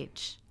the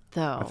age,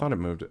 though. I thought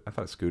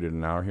it scooted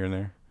an hour here and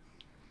there.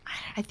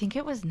 I think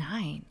it was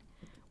 9,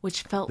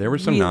 which felt there were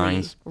some really,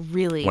 9s.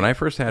 Really, when I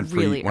first had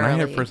really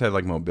early. had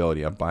like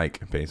mobility, a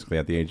bike, basically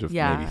at the age of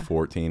maybe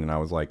 14, and I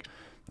was like,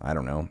 I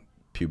don't know,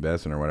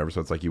 pubescent or whatever.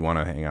 So it's like you want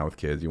to hang out with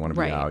kids, you want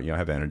to be out,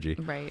 have energy.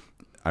 Right.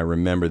 I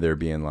remember there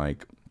being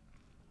like,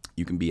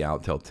 you can be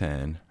out till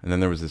 10, and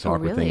then there was this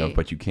awkward thing of,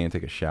 but you can't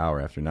take a shower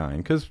after 9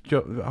 because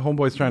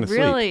homeboy's trying to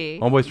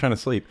sleep. Homeboy's trying to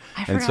sleep,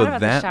 and so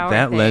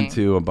that led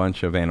to a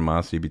bunch of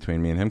animosity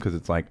between me and him because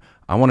it's like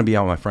I want to be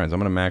out with my friends.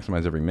 I'm going to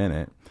maximize every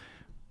minute,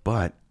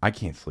 but I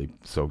can't sleep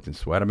soaked in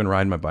sweat. I've been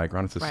riding my bike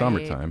around. It's the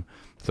summertime,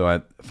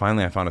 so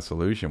finally I found a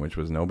solution, which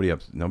was nobody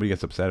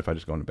gets upset if I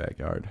just go in the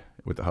backyard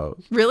with the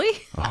hose. Really?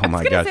 Oh my god! I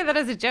was gonna say that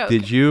as a joke.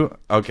 Did you?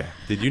 Okay.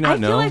 Did you not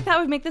know? I feel like that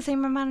would make the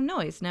same amount of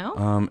noise.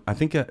 No. I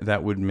think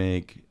that would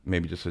make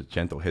maybe just a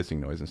gentle hissing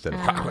noise instead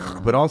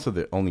of. But also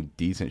the only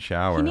decent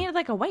shower. He needed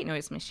like a white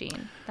noise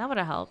machine. That would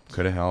have helped.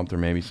 Could have helped, or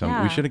maybe some.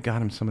 Yeah. We should have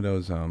got him some of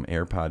those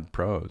AirPod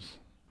Pros.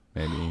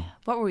 Maybe.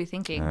 What were we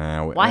thinking?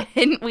 Why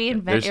didn't we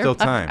invent? There's still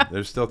time.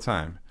 There's still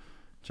time.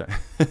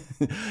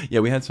 Yeah,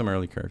 we had some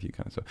early curfew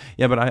kind of stuff.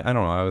 Yeah, but I don't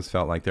know. I always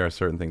felt like there are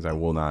certain things I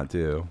will not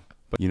do.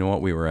 But you know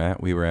what we were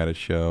at? We were at a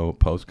show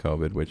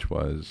post-COVID, which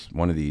was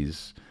one of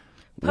these.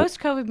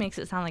 Post-COVID makes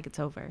it sound like it's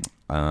over.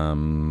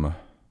 Yeah,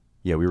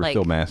 we were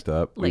still masked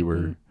up. Like we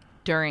were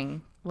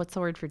during. What's the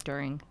word for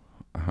during?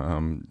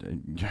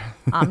 Omni-COVID.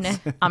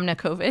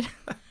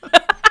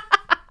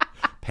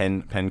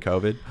 Pen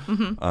COVID.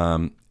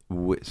 Mm-hmm.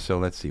 So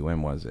let's see.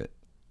 When was it?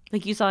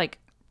 Like you saw like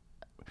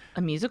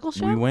a musical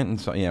show? We went and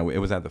saw. Yeah, it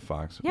was at the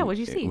Fox. Yeah, what'd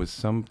you see? It was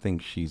something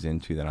she's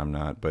into that I'm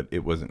not, but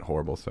it wasn't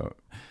horrible. So.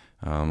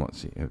 Let's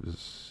see. It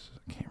was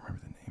I can't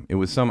remember the name. It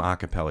was some a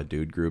cappella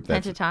dude group.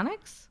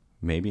 Pentatonics?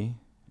 Maybe.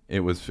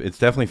 It's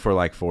definitely for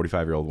like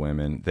 45-year-old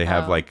women. They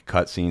have Oh. like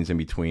cut scenes in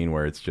between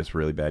where it's just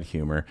really bad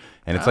humor,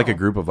 and it's like a Oh.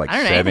 group of like I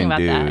don't know anything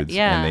 7 about that. dudes,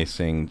 Yeah. and they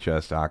sing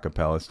just a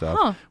cappella stuff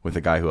Huh. with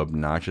a guy who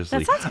obnoxiously.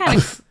 That sounds kind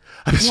of.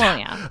 Well,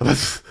 yeah.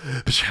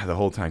 The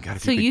whole time. God,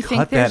 if So you you could think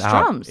cut there's that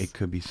out, drums? it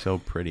could be so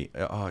pretty.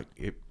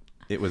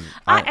 It was.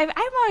 I'm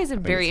always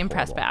very it's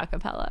impressed by horrible.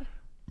 acapella.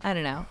 I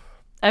don't know.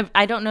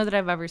 I don't know that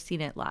I've ever seen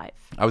it live.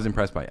 I was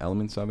impressed by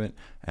elements of it,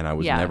 and I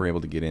was Yeah. never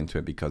able to get into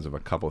it because of a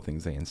couple of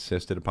things they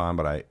insisted upon.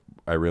 But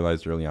I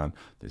realized early on,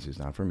 this is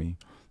not for me.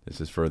 This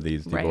is for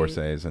these Right.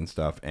 divorcees and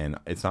stuff. And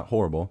it's not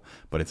horrible,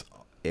 but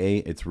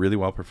it's really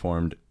well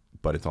performed.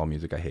 But it's all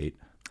music I hate.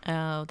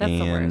 Oh, that's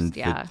and the worst.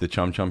 Yeah. the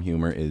chum chum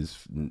humor is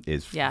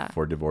Yeah.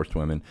 for divorced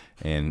women,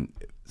 and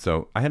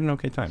so I had an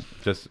okay time.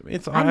 I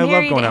I'm love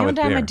married going out and with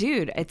I'm beer. a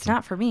dude. It's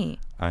not for me.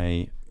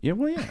 I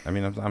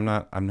mean, I'm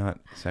not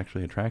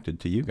sexually attracted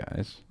to you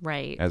guys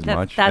Right. as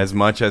That's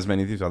much as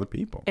many of these other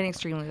people. an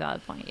extremely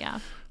valid point. Yeah.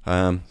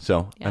 And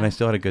Yeah. I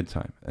still had a good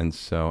time. And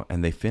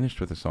they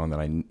finished with a song that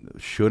I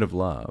should have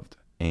loved.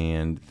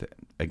 And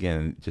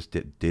again, just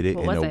did it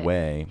What in was a it?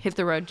 way. Hit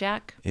the road,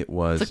 Jack. It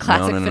was It's a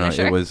classic no.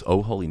 finisher. It was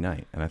Oh Holy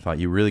Night. And I thought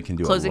you really can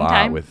do Closing a lot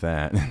time? with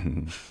that.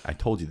 I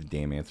told you the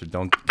damn answer.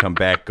 Don't come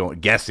back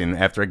guessing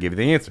after I give you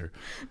the answer.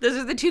 Those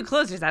are the two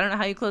closers. I don't know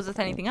how you close with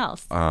anything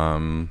else.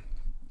 Bling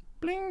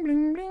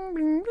bling bling bling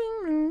bling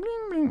bling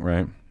bling bling.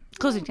 Right.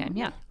 Closing time.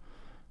 Yeah.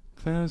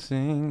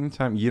 Closing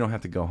time. You don't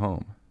have to go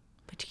home.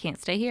 But you can't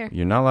stay here.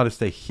 You're not allowed to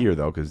stay here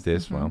though, because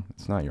Mm-hmm. well,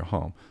 it's not your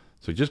home.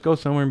 So just go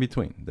somewhere in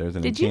between. There's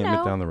an Did you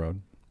encampment know- down the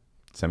road.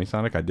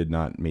 Semisonic, I did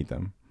not meet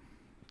them.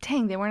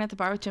 Dang, they weren't at the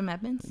bar with Jim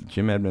Edmonds?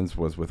 Jim Edmonds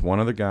was with one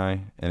other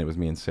guy, and it was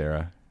me and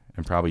Sarah,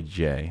 and probably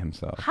Jay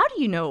himself. How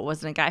do you know it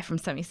wasn't a guy from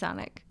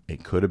Semisonic?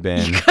 It could have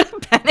been.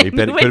 It It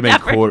could have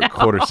been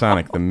quarter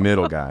Sonic, the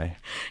middle guy.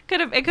 It could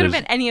have There's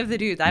been any of the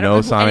dudes. I don't No know who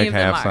any Sonic, of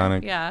them half are.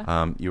 Sonic.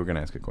 Yeah. You were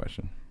gonna ask a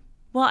question.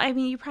 Well, I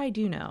mean, you probably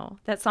do know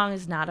that song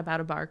is not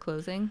about a bar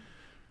closing.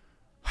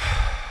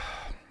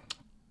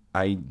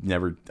 I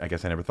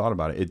guess I never thought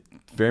about it. It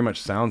very much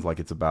sounds like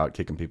it's about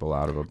kicking people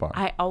out of a bar.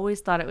 I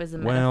always thought it was a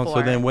Well,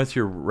 metaphor. so then what's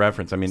your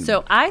reference? I mean,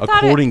 So I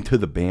thought according to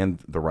the band,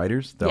 the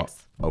writers,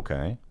 Yes.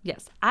 Okay.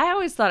 Yes. I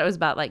always thought it was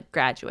about like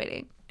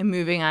graduating and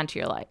moving on to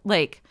your life.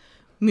 Like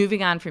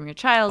moving on from your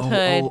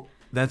childhood. Oh,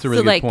 that's a really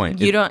so good like point.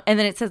 you don't and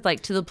then it says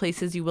like to the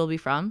places you will be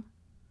from.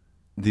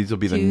 These will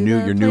be To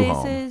your new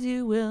home. places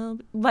you will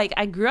like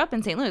I grew up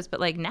in St. Louis, but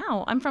like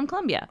now I'm from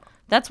Columbia.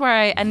 That's where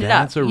I ended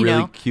That's up. a you really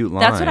know? cute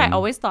That's what I line.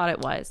 always thought it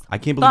was. I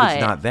can't believe it's But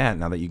not that.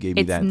 Now that you gave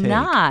me It's that take.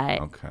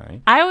 not.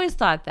 Okay. I always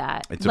thought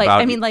that. It's like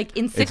about. I mean like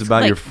in sixth It's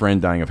about like, your friend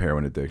dying of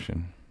heroin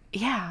addiction.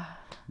 Yeah.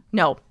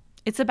 No.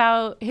 It's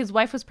about his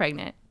wife was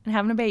pregnant and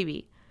having a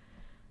baby.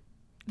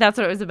 That's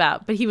what it was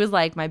about. But he was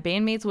like, my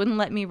bandmates wouldn't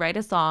let me write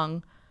a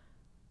song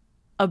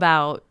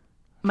about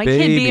my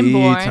kid being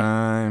born.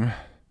 Time.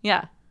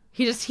 Yeah.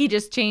 He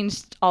just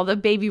changed all the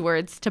baby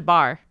words to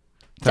bar.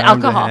 To Time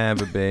alcohol. to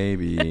have a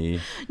baby.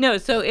 No,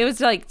 so it was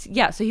like,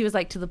 yeah, so he was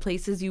like, to the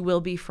places you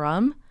will be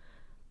from.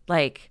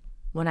 Like,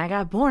 when I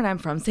got born, I'm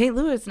from St.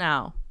 Louis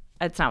now.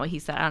 That's not what he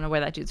said. I don't know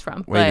where that dude's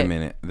from. Wait but a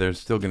minute. There's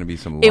still going to be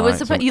some lines. It was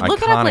supposed. You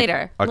look it up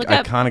later. Look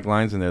up. Iconic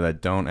lines in there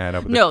that don't add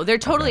up. No, there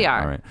totally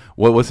are. All right.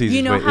 What's these?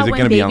 You know is how it when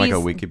going to be on like a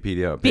babies-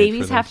 Wikipedia page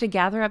Babies for have this? to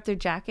gather up their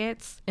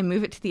jackets and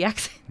move it to the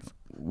exits.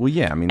 Well,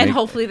 yeah. I mean, And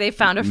hopefully they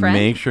found a friend.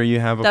 Make sure you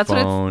have a That's what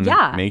it's- phone.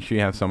 yeah. Make sure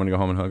you have someone to go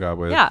home and hook up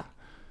with. Yeah.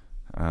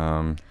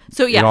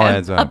 So it all yeah,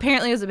 adds up.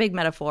 apparently it was a big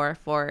metaphor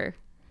for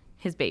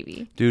his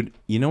baby. Dude,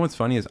 you know what's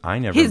funny is I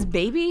never. His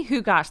baby,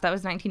 who gosh, that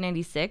was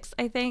 1996,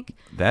 I think.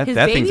 That his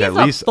thing's baby at is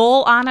least- a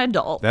full-on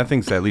adult. That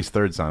thing's at least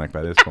third Sonic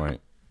by this point,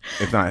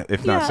 if not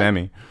Yeah.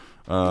 semi.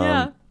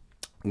 Yeah.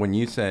 When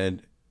you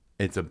said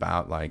it's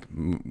about like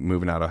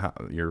moving out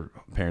of your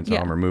parents' Yeah.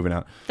 home or moving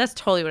out, That's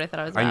totally what I thought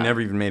it was about. I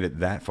never even made it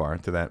that far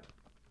to that.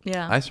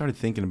 Yeah. I started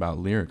thinking about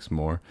lyrics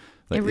more.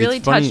 Like, it really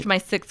it's funny- touched my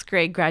 6th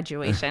grade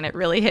graduation. It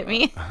really hit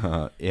me.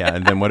 Yeah,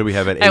 and then what do we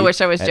have at? I wish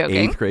I was at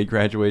joking. 8th grade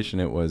graduation,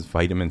 it was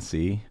Vitamin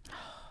C.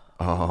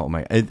 Oh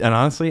my! And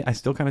honestly, I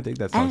still kind of dig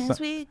that song. As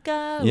we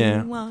go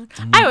Yeah. on.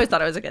 I always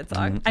thought it was a good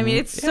song. I mean,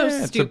 it's so Yeah,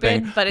 it's a stupid,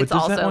 bang. but it's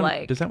does that also one-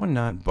 like Does that one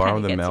not borrow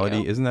kinda the gets melody?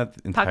 you. Isn't that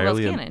Pachelbel's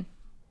entirely? canon.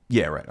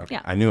 Yeah, right. Okay.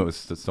 Yeah. I knew it was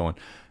stolen.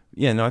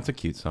 Yeah, no, it's a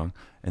cute song.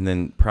 And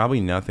then probably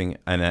nothing.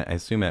 And I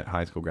assume at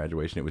high school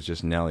graduation, it was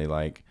just Nelly,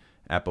 like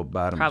apple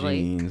bottom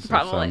jeans. Or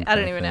Probably. some I don't kind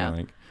of even thing, know.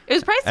 Like, It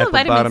was probably still apple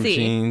Vitamin bottom C.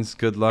 jeans.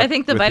 Good luck. I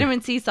think the with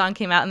Vitamin C song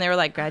came out and they were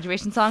like,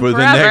 graduation song for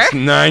forever. the next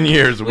 9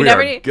 years. We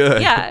never are need,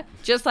 good. Yeah,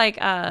 just like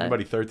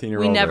Everybody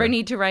 13-year-old. we never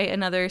need to write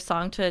another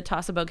song to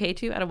toss a bouquet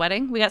to at a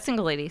wedding. We got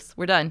single ladies.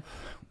 We're done.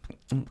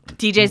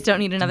 DJs don't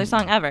need another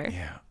song ever.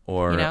 Yeah.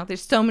 Or You know,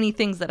 there's so many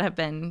things that have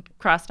been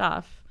crossed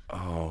off.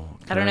 oh,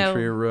 I don't know.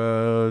 Country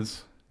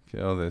Roads.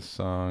 Kill this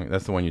song.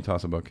 That's the one you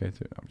toss a bouquet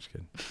to. I'm just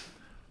kidding.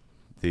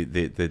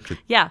 The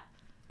Yeah,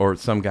 or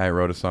some guy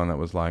wrote a song that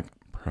was like,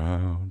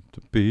 proud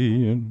to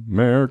be an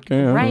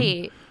American.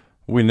 right,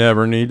 We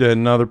never need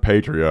another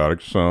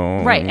patriotic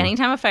song. right.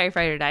 Anytime a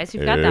firefighter dies,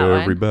 you've got that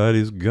one.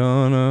 Everybody's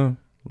gonna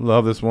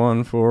love this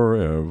one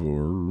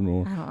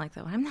forever. I don't like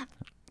that one. I'm not.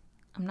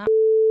 I'm not.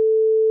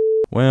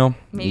 Well,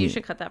 Maybe you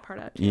should cut that part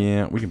out too.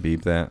 Yeah, we can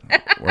beep that.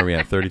 Where are we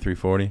at?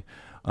 3340.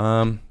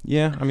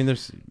 Yeah, I mean,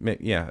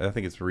 I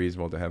think it's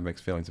reasonable to have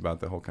mixed feelings about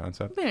the whole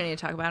concept. We don't need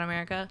to talk about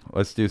America.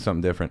 Let's do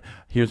something different.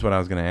 Here's what I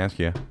was going to ask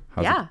you.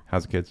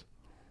 How's the kids?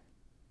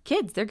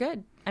 Kids, they're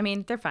good. I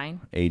mean, they're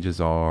fine. Ages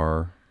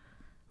are.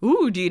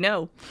 Ooh, do you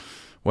know?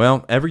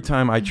 Well, every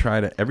time I try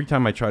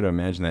to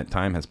imagine that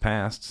time has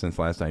passed since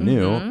last I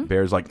knew,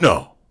 Bear's like,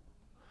 no.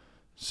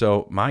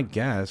 So my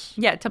guess.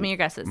 Yeah, tell me your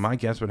guesses. My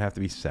guess would have to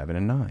be 7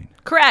 and 9.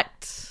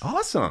 Correct.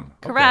 Awesome.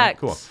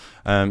 Correct. Okay,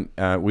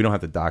 cool. We don't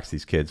have to dox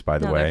these kids, by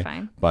the way. They're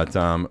fine. But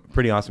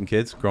pretty awesome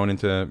kids, growing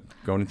into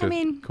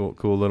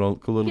cool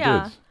little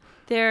dudes.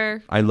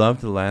 I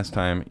loved the last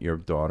time your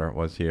daughter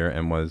was here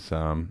and was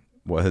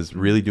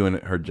really doing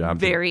her job.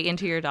 Very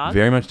into your dog?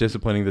 Very much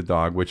disciplining the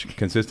dog, which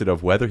consisted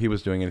of whether he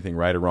was doing anything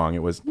right or wrong.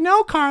 It was,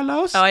 no,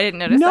 Carlos. Oh, I didn't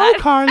notice that. No,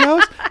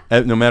 Carlos.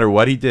 No matter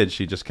what he did,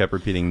 she just kept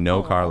repeating,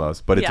 no, Carlos.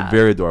 But it's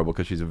very adorable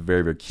because she's a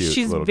very, very cute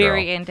little girl. She's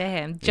very into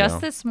him. Just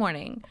this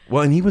morning.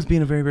 Well, and he was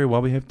being a very, very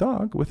well-behaved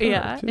dog with her,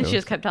 too. And she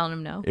just kept telling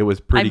him no. It was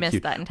pretty cute. I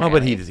missed that entirely.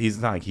 Well, but he's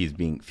not like he's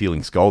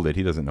feeling scolded.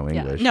 He doesn't know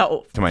English.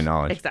 No. To my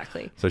knowledge.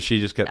 Exactly. So she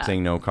just kept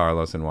saying no,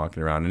 Carlos, and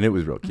walking around, and it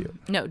was real cute.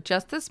 No,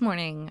 just this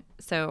morning,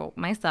 so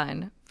my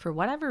son, for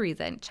whatever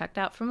reason, checked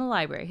out from the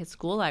library, his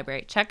school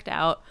library, checked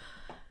out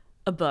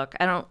a book.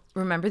 I don't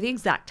remember the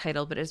exact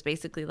title, but it's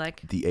basically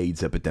like... The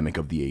AIDS Epidemic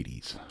of the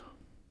 80s.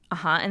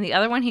 And the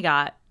other one he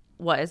got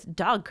was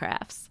dog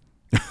crafts.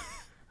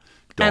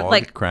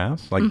 Dog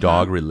crafts? Like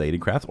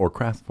dog-related crafts or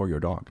crafts for your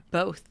dog?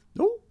 Both.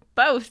 Oh.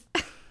 Both.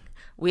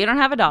 We don't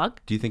have a dog.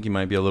 Do you think you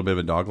might be a little bit of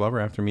a dog lover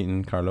after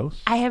meeting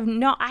Carlos? I have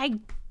no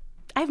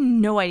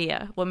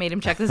idea what made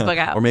him check this book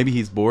out. Or maybe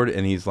he's bored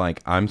and he's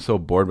like, I'm so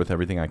bored with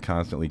everything I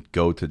constantly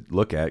go to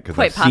look at because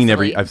I've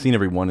seen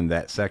every one in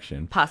that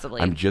section. Possibly.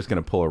 I'm just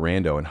gonna pull a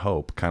rando and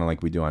hope, kind of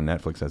like we do on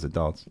Netflix as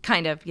adults.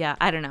 Kind of, yeah.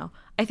 I don't know.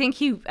 I think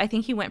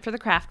he went for the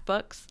craft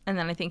books, and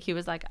then I think he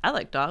was like, I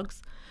like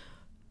dogs.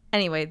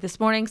 Anyway, this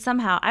morning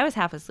somehow I was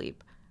half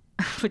asleep,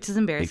 which is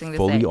embarrassing to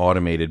say. A fully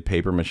automated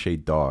paper mache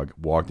dog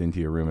walked into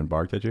your room and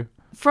barked at you?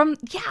 From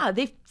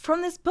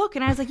this book,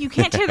 and I was like, you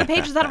can't tear the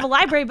pages out of a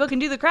library book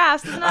and do the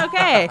crafts. It's not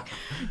okay.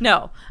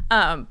 No,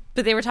 but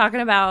they were talking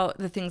about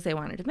the things they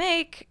wanted to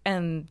make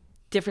and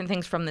different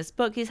things from this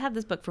book. He's had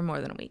this book for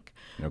more than a week,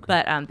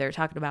 but they were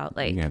talking about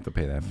like you have to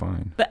pay that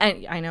fine. But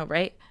I know,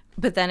 right?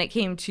 But then it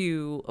came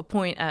to a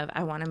point of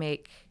I want to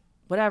make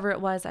whatever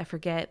it was, I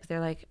forget. But they're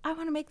like, I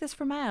want to make this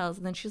for Miles.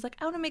 And then she's like,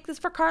 I want to make this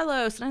for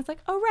Carlos. And I was like,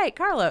 oh, right,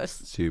 Carlos.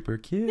 Super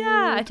cute.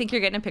 Yeah, I think you're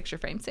getting a picture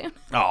frame soon.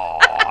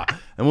 Aw.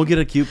 And we'll get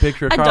a cute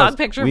picture of Carlos. A dog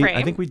picture frame.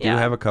 I think we do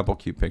have a couple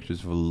cute pictures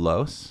of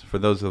Los. For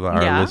those of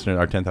our listeners,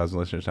 our 10,000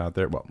 listeners out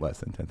there, well, less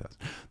than 10,000,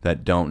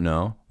 that don't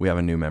know, we have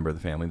a new member of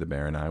the family, the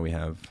bear and I. We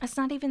have... It's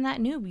not even that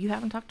new. You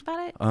haven't talked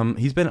about it?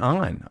 He's been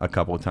on a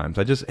couple of times.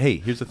 Hey,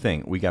 here's the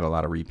thing. We got a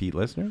lot of repeat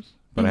listeners.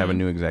 But I have a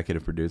new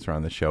executive producer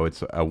on the show.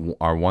 It's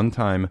our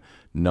one-time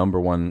number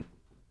one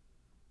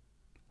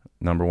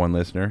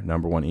listener,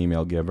 number one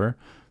email giver,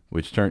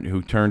 who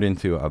turned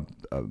into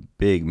a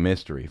big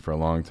mystery for a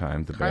long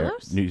time. The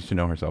Carlos? Bear used to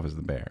know herself as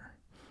the Bear.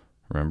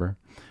 Remember?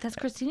 That's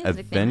Christina's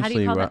nickname. How do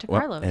you call that to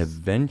Carlos?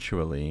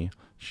 Eventually,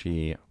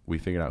 we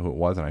figured out who it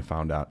was, and I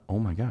found out, oh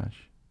my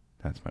gosh,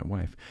 that's my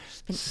wife.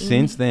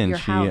 Since then,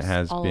 she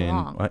has been.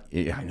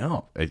 I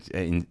know, it's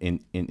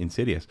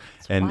insidious,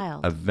 it's and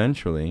wild.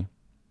 Eventually.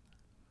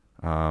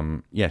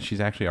 She's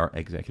actually our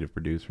executive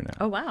producer now.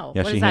 Oh wow!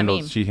 Yeah, what does that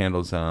mean? She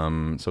handles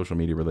social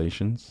media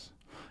relations,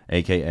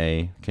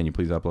 aka can you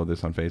please upload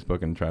this on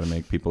Facebook and try to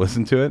make people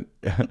listen to it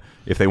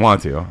if they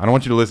want to. I don't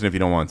want you to listen if you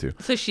don't want to.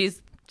 So she's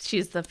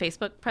the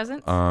Facebook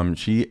presence.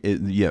 She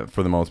is,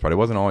 for the most part. It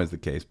wasn't always the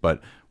case,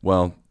 but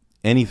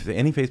any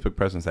Facebook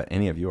presence that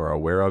any of you are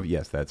aware of,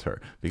 yes, that's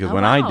her. Because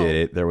when I did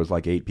it, there was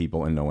like 8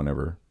 people and no one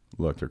ever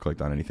looked or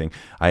clicked on anything.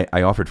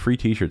 I offered free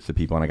t-shirts to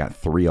people and I got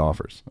 3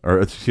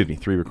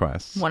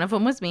 requests. One of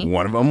them was me.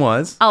 One of them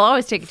was I'll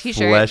always take a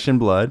t-shirt. Flesh and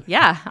Blood.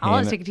 Yeah, I'll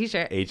always take a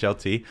t-shirt.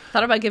 HLT.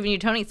 Thought about giving you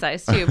Tony's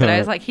size too, but I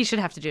was like, he should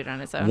have to do it on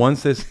his own.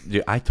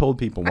 I told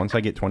people once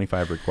I get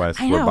 25 requests,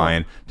 we're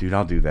buying. Dude,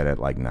 I'll do that at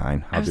like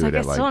 9. I still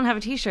don't have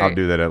a t-shirt. I'll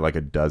do that at like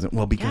a dozen.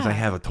 Well, because I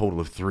have a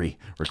total of 3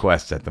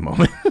 requests at the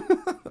moment.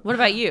 What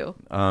about you?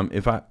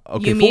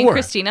 You mean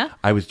Christina?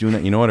 I was doing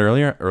that. You know what?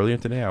 Earlier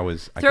today,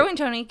 throw in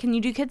Tony. Can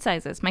you do kid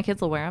sizes? My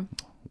kids will wear them.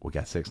 We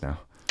got 6 now.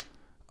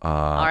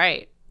 All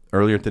right.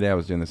 Earlier today, I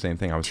was doing the same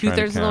thing. I was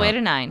 2/3 of the way to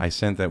 9. I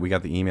sent that. We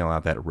got the email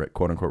out that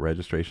quote unquote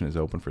registration is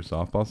open for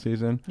softball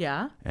season.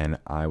 Yeah. And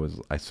I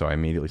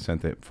immediately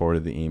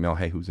forwarded the email.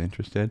 Hey, who's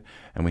interested?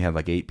 And we had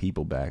like 8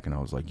 people back, and I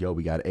was like, yo,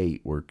 we got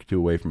 8. We're 2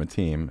 away from a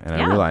team. And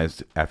I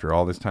realized after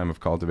all this time of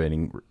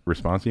cultivating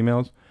response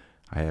emails,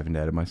 I haven't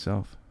added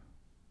myself.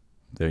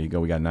 There you go.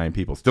 We got 9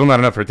 people. Still not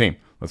enough for a team.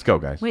 Let's go,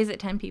 guys. Wait, is it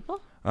 10 people?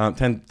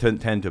 10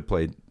 to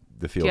play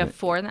the field. Do you have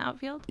 4 in the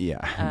outfield? Yeah,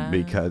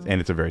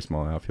 and it's a very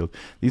small outfield.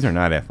 These are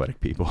not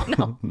athletic people.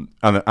 No.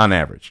 on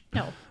average.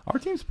 No. Our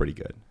team's pretty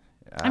good.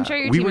 I'm sure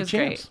your team is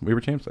great. We were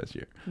champs last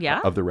year.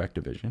 Yeah? Of the rec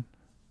division.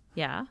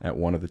 Yeah. At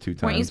one of the two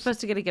times. Weren't you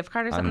supposed to get a gift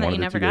card or on something one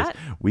that of you the never 2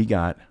 days. got? We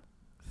got.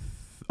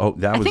 Oh,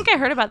 that was. I think I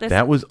heard about this.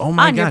 That was. Oh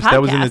my on your gosh,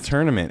 that was in the podcast.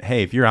 tournament.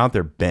 Hey, if you're out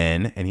there,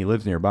 Ben, and he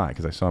lives nearby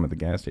because I saw him at the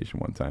gas station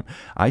one time.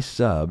 I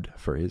subbed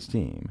for his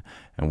team,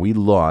 and we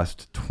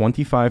lost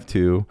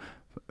 25-2,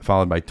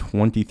 followed by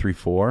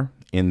 23-4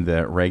 in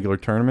the regular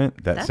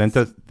tournament. That That's sent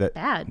us.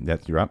 bad.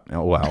 That's you're up.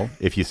 Oh, well,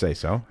 if you say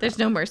so. There's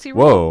no mercy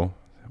rule.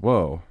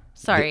 Whoa.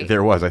 Sorry.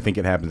 There was. I think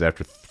it happens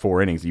after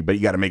 4 innings, but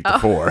you got to make the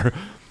 4.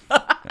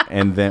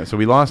 And then, so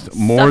we lost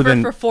more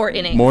than for 4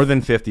 innings. More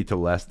than 50 to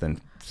less than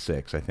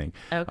 6, I think.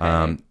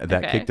 Okay.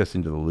 That kicked us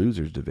into the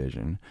losers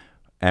division.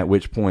 At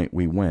which point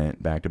we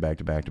went back to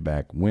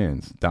back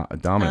wins,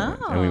 dominant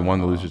wins, and we won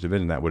the losers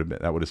division. That would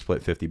have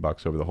split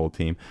 $50 over the whole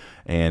team,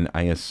 and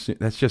I assume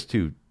that's just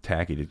too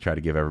tacky to try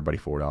to give everybody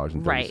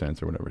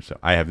 $4.30 or whatever. So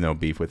I have no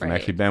beef with him. Right.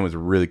 Actually, Ben was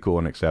really cool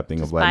and accepting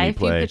Just of letting buy me a few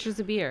play. pitchers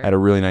of beer. Had a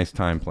really nice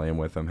time playing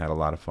with him. Had a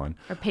lot of fun.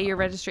 Or pay your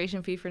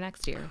registration fee for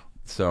next year.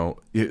 So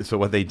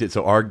what they did,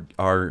 so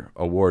our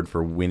award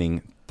for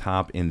winning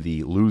top in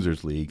the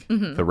losers league,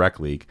 the rec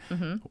league,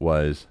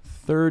 was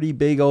 30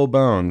 big old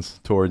bones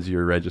towards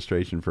your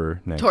registration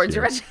for next year.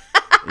 Your registration.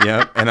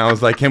 Yeah, and I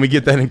was like, can we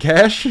get that in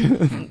cash?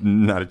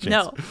 Not a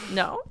chance.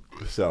 No.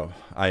 So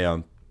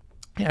I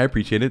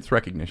appreciate it. It's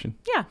recognition.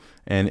 Yeah.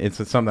 And it's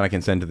something I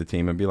can send to the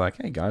team and be like,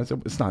 hey guys,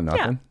 it's not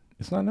nothing. Yeah.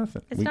 It's not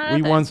nothing. It's We not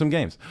nothing. won some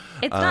games.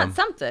 It's not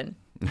something,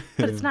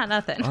 but it's not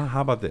nothing.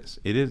 How about this?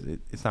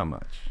 It's not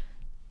much.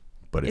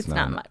 But it's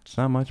not much. It's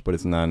not much, but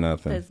it's not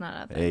nothing. It's not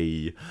nothing.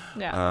 Hey.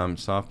 Yeah.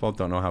 Softball.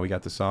 Don't know how we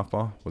got to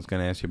softball. Was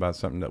going to ask you about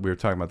something that we were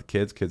talking about the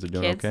kids. Kids are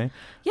doing Kids. okay.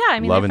 Yeah, I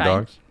mean, Loving they're fine.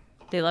 dogs.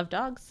 They love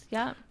dogs.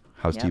 Yeah.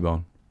 How's Yeah.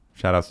 T-Bone?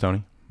 Shout outs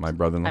Tony, my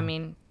brother-in-law. I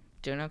mean,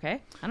 doing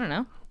okay. I don't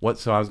know.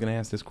 So I was going to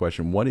ask this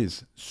question. What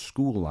is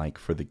school like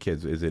for the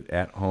kids? Is it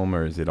at home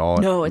or is it all?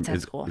 No, it's at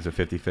school. Is it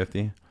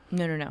 50-50?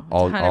 No. It's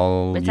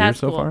All it's year at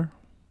so school. far?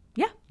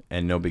 Yeah.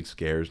 And no big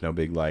scares, no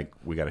big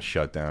we got to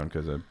shut down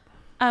because of.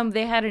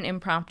 They had an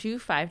impromptu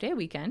 5-day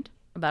weekend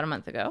about a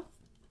month ago.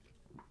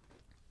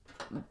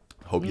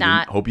 Hope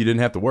you didn't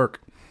have to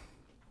work.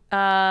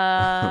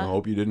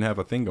 Hope you didn't have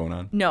a thing going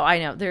on. No, I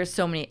know. There's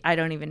so many. I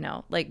don't even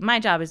know. Like, my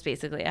job is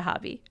basically a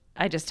hobby.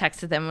 I just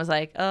texted them and was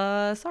like,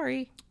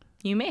 sorry.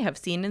 You may have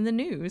seen in the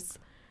news.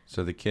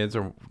 So the kids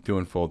are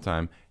doing full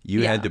time.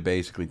 You had to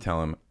basically tell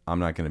them, I'm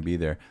not going to be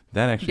there.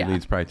 That actually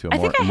leads probably to a I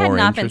more, think I more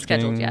had not been interesting,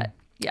 scheduled yet.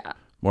 Yeah.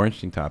 more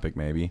interesting topic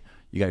maybe.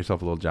 You got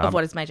yourself a little job. Of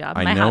what is my job?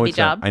 I My know hobby it's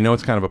job. I know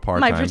it's kind of a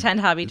part-time. My pretend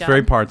hobby it's job. It's a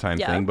very part-time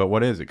Yeah. thing, but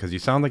what is it? Because you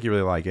sound like you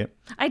really like it.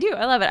 I do.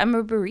 I love it. I'm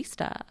a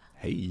barista.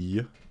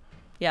 Hey.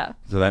 Yeah.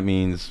 So that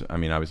means,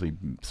 obviously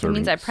serving. It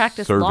means I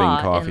practice serving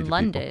law coffee in to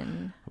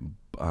London.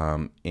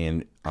 People.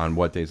 And on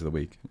what days of the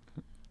week?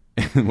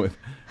 With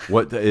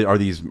what are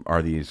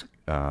these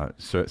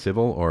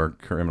civil or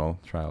criminal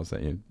trials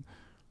that you?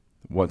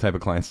 What type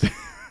of clients?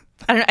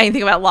 I don't know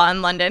anything about law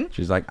in London.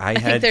 She's like, I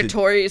think had they're to.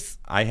 Tories.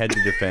 I had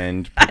to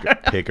defend.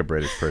 Pick a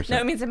British person.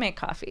 No, it means I make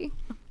coffee.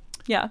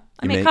 Yeah,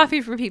 I You make make-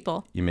 coffee for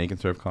people. You make and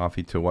serve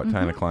coffee to what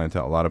kind of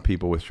clientele? A lot of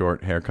people with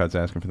short haircuts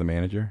asking for the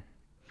manager.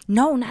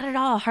 No, not at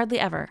all. Hardly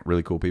ever.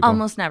 Really cool people.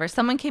 Almost never.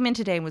 Someone came in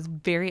today and was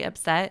very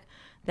upset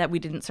that we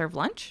didn't serve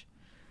lunch.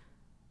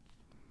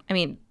 I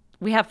mean,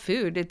 we have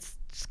food. It's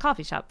just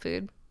coffee shop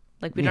food.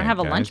 Like, we don't have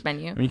a guys. lunch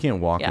menu. I mean, you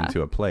can't walk Yeah.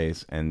 into a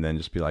place and then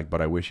just be like,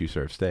 "But I wish you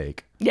served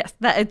steak." Yes,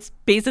 it's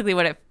basically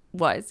what it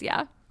was.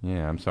 Yeah.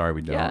 Yeah, I'm sorry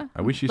we don't. Yeah.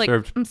 I wish you Like,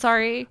 served. I'm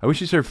sorry. I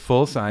wish you served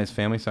full size,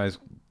 family size,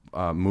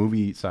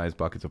 movie size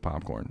buckets of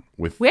popcorn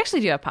with. We actually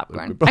do have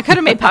popcorn. I could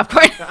have made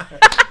popcorn.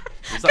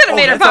 It's like, could have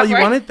made our that's all you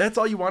popcorn. wanted. That's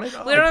all you wanted.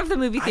 Oh, We don't have the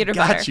movie theater I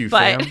got butter, you,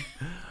 but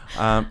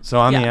fam. So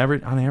on Yeah. the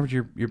average,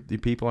 your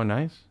people are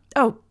nice.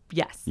 oh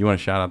yes. You want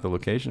to shout out the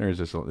location, or is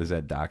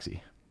that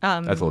doxy?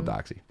 That's a little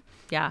doxy.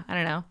 Yeah, I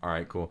don't know. All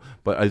right, cool.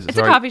 But It's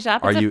a coffee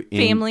shop. It's a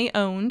in?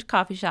 family-owned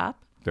coffee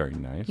shop. Very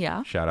nice.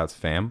 Yeah. Shout outs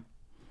fam.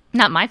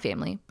 Not my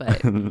family,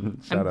 but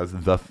Shout outs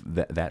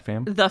that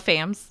fam. the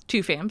fams,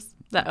 2 fams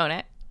that own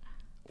it.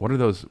 What are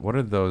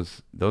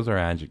those? Those are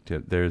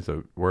adjectives. There's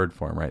a word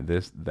for them, right?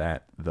 This,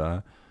 that,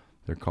 the.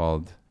 They're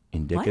called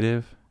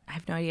indicative. I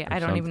have no idea. Or I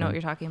don't even know what something.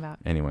 you're talking about.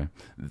 Anyway,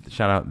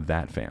 shout out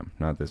that fam,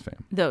 not this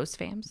fam. Those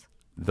fams.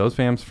 Those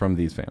fams from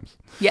these fams.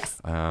 Yes.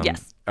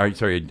 Yes. Are you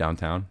sorry?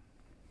 Downtown.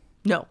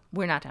 No,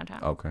 we're not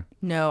downtown. Okay.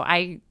 No,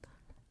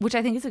 which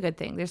I think is a good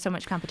thing. There's so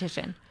much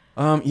competition.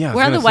 Yeah. I was We're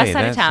on the gonna west say,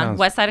 side of that town, sounds-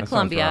 west side of that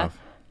sounds Columbia.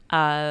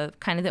 rough.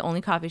 Kind of the only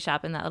coffee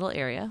shop in that little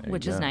area, There you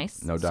which is go.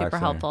 nice. No docs Super there.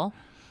 helpful.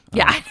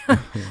 Yeah,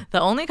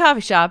 the only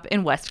coffee shop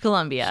in West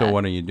Columbia. So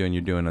what are you doing?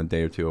 You're doing a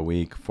day or two a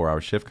week,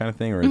 4-hour shift kind of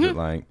thing, or is it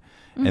like?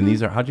 And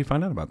these are. How'd you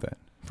find out about that?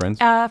 Friends.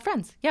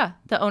 Friends. Yeah,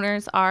 the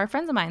owners are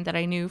friends of mine that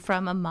I knew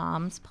from a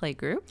mom's play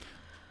group.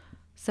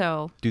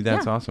 So Dude,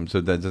 that's yeah. awesome.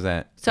 So does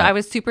that? So I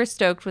was super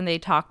stoked when they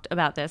talked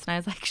about this, and I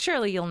was like,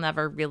 surely you'll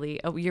never really.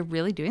 Oh, you're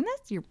really doing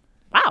this?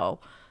 Wow,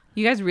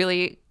 you guys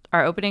really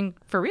are opening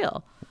for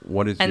real.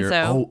 what is And your?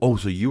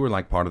 So you were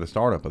like part of the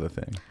startup of the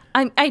thing.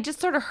 I just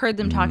sort of heard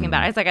them talking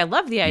about it. I was like, I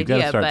love the idea,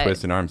 You got to start but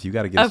twisting arms. You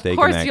got to get a stake in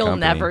that of course company. you'll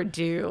never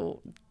do.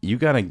 You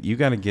gotta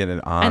get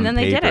it on And then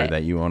they did paper it.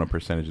 that you own a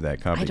percentage of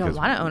that company. I don't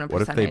want to own a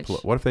percentage.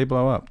 What if they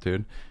blow up,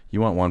 dude? You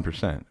want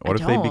 1%.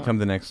 What if they become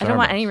the next Starbucks? I don't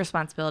want any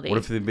responsibility. What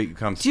if they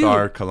become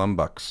Star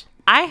Columbucks?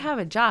 I have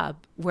a job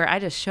where I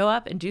just show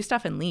up and do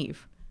stuff and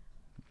leave.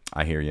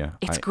 I hear you.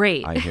 It's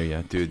great. I hear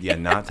you, dude. Yeah,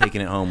 not taking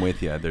it home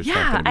with you. There's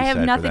something to be I have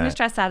said nothing for that. to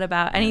stress out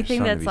about.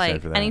 Anything that's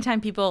like, that. anytime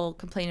people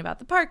complain about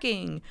the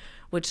parking,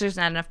 which there's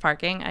not enough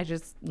parking, I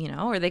just,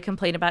 or they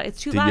complain about it's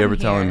too loud. Did you ever in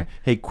tell here. them,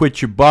 hey,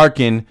 quit your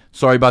barking?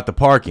 Sorry about the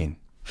parking.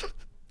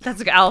 That's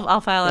okay.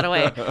 I'll file that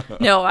away.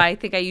 No, I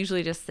think I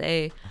usually just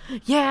say,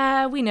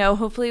 yeah, we know.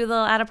 Hopefully they'll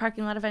add a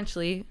parking lot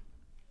eventually.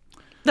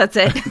 That's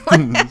it.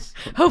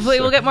 Hopefully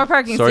we'll get more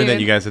parking Sorry soon. that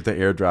you guys have to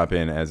airdrop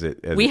in as it.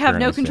 We have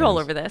no currently control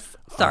stands. over this.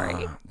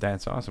 Sorry.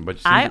 That's awesome. But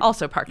I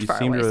also parked far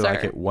away. You seem to really sir.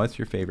 like it. What's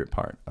your favorite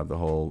part of the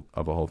whole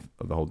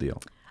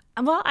deal?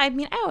 Well, I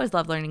mean, I always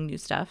love learning new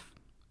stuff.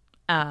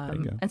 There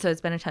you go. And so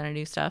it's been a ton of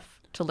new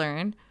stuff to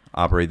learn.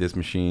 Operate this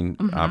machine,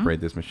 Mm-hmm. operate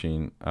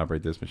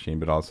this machine,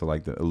 but also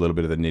like a little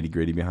bit of the nitty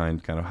gritty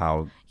behind kind of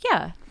how.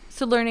 Yeah.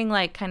 So learning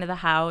like kind of the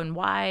how and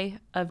why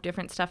of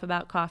different stuff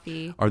about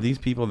coffee. Are these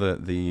people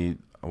the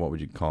what would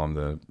you call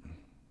them?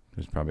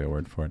 There's probably a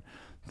word for it.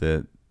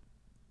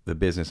 The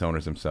business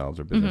owners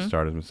themselves or business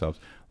starters themselves.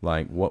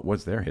 Like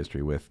what's their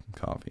history with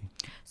coffee?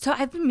 So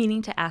I've been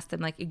meaning to ask them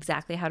like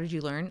exactly how did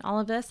you learn all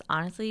of this?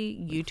 Honestly,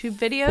 YouTube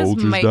videos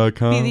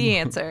Folgers.com. might be the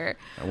answer.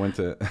 I went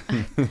to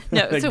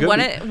No, so Good.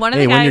 one of the guys.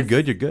 Hey, when you're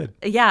good, you're good.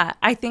 Yeah,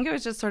 I think it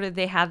was just sort of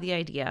they had the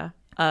idea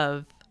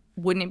of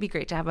wouldn't it be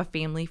great to have a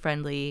family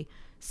friendly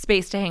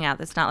space to hang out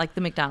that's not like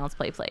the McDonald's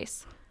play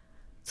place.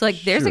 So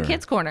like there's a Sure.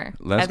 kids corner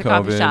Less at the COVID,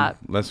 coffee shop.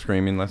 less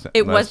screaming, less.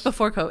 It was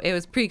before COVID. It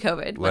was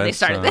pre-COVID when they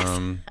started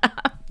this.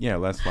 Yeah,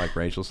 less like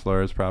racial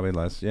slurs, probably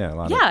less. Yeah, a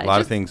lot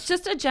just, of things.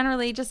 Just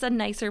a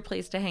nicer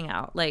place to hang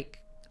out. Like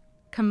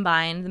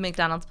combine the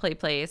McDonald's play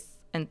place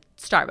and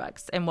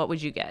Starbucks. And what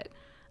would you get?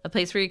 A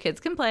place where your kids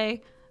can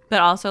play, but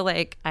also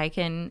like I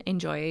can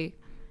enjoy,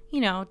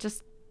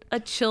 just a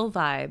chill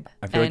vibe.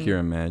 I feel like you're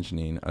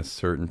imagining a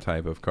certain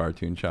type of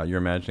cartoon child. You're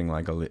imagining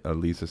like a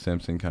Lisa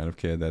Simpson kind of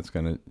kid that's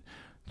gonna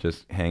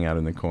just hang out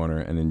in the corner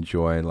and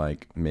enjoy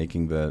like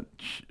making the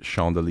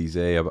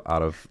Champs-Élysées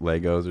out of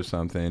Legos or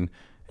something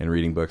and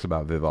reading books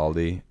about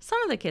Vivaldi.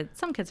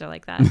 Some kids are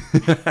like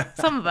that.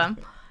 Some of them,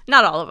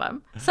 not all of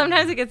them.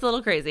 Sometimes it gets a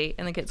little crazy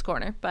in the kids'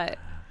 corner, but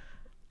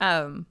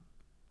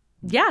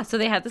yeah. So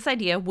they had this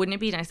idea. Wouldn't it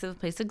be nice if the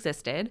place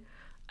existed?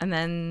 And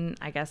then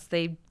I guess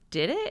they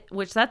did it,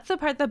 which that's the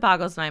part that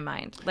boggles my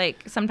mind.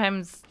 Like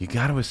sometimes You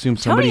got to assume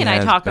somebody Tony and I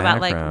has talk about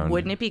background. like,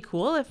 wouldn't it be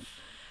cool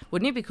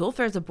if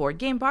there was a board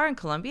game bar in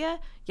Columbia?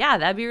 Yeah,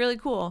 that'd be really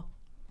cool.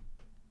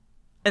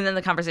 And then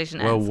the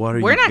conversation ends. Well, what are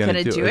We're you not going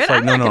going to to do It's it. like,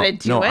 I'm not going to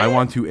do no, it. I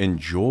want to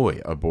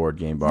enjoy a board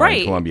game bar right.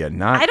 in Columbia,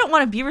 not I don't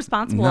want to be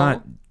responsible.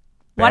 not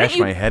bash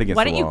my head against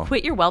Why the don't you wall.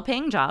 quit your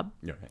well-paying job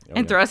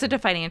and throw us into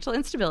financial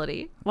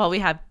instability while we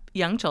have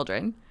young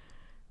children,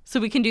 so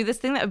we can do this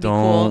thing that would be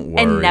Don't cool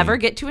worry. and never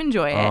get to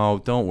enjoy it? Oh,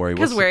 don't worry.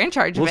 'Cause we're in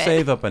charge of We'll it.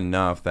 save up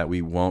enough that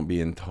we won't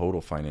be in total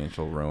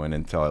financial ruin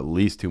until at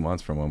least 2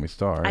 months from when we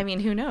start. I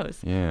mean, who knows?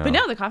 Yeah. But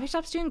no, the coffee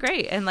shop's doing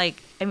great, and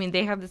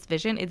they have this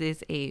vision. It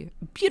is a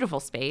beautiful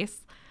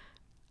space.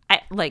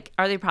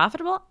 Are they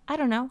profitable? I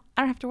don't know.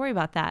 I don't have to worry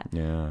about that.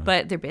 Yeah.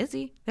 But they're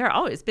busy. They're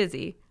always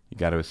busy. You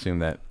got to assume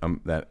that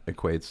that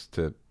equates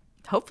to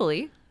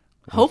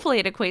Hopefully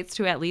it equates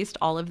to at least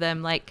all of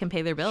them can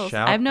pay their bills.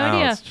 I have no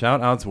idea.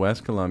 Shout outs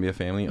West Columbia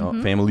families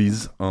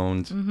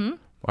owned. Mm-hmm.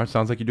 Well, it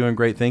sounds like you're doing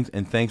great things,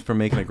 and thanks for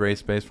making a great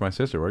space for my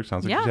sister work.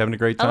 Sounds like she's having a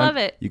great time. I love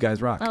it. You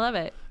guys rock. I love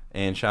it.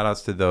 And shout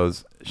outs to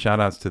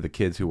the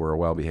kids who were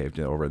well behaved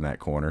over in that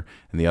corner,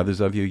 and the others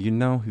of you, you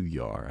know who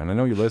you are, and I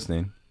know you're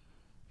listening.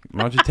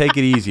 Why don't you take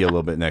it easy a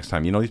little bit next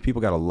time? These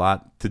people got a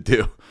lot to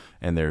do,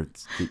 and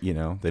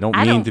they don't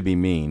mean to be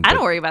mean. I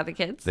don't worry about the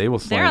kids. They will.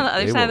 They're on the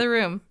other side of the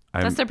room.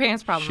 That's their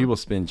parents' problem. She will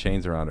spin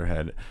chains around her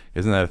head.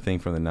 Isn't that a thing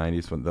from the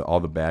 90s when all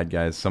the bad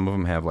guys, some of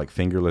them have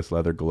fingerless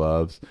leather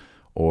gloves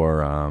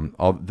or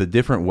all the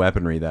different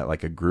weaponry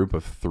that a group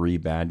of 3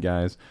 bad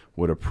guys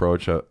would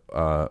approach a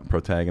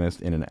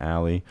protagonist in an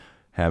alley.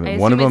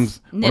 One of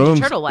them's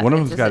Turtle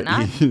weapons, is it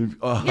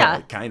not? Yeah,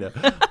 kind of.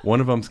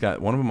 One of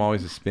them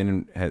always is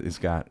spinning. Has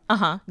got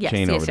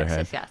chain over their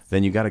head. Yes.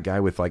 Then you got a guy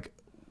with like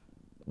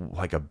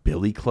a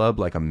billy club,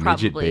 like a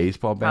midget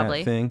baseball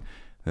bat thing.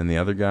 Then the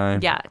other guy,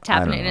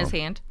 tapping it in his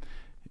hand.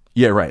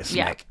 Yeah, right.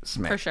 Smack,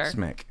 for sure.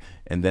 Smack.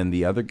 And then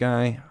the other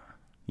guy,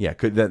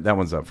 that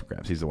one's up for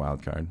grabs. He's a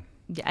wild card.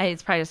 Yeah,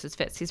 it's probably just his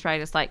fist. He's probably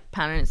just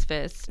pounding his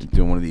fist.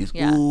 Doing one of these,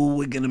 ooh,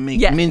 we're going to make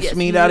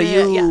mincemeat out of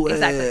you. Yeah,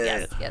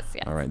 exactly. Yes.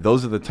 All right.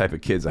 Those are the type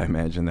of kids I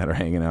imagine that are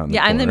hanging out in the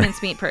I'm the corner.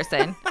 mincemeat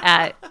person.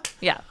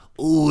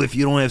 Ooh, if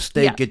you don't have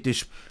steak at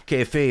this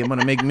cafe, I'm going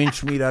to make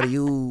mincemeat out of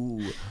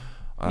you.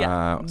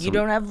 You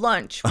don't have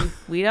lunch.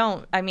 We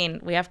don't. I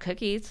mean, we have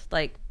cookies.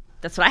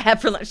 That's what I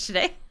had for lunch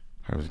today.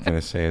 I was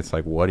gonna say it's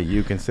like, what do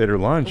you consider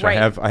lunch? Right.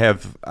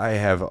 I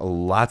have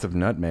lots of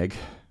nutmeg.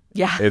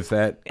 Yeah. If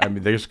that, I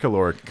mean, there's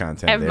caloric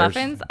content. I have There's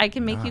muffins. I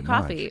can make not you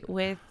coffee much.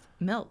 with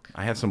milk.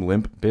 I have some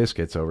limp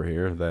biscuits over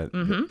here.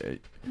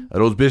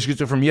 Those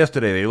biscuits are from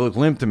yesterday. They look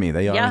limp to me.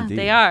 They are Yeah, indeed.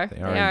 they are.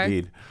 They are They are.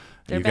 indeed.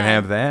 They're You can bad.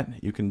 have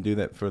that. You can do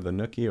that for the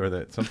nookie or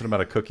that something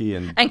about a cookie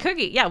and And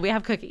cookie. Yeah, we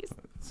have cookies.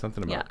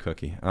 something about Yeah.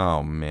 cookie.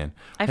 Oh man,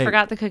 I Hey,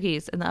 forgot the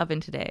cookies in the oven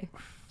today,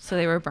 so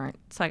they were burnt.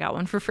 So I got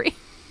one for free,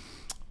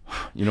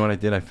 You know what I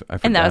did? I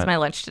forgot. and that was my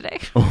lunch today.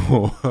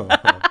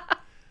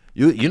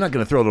 You're not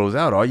gonna throw those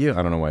out, are you?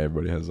 I don't know why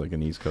everybody has like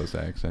an East Coast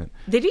accent.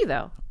 They do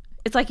though.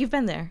 It's like you've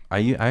been there.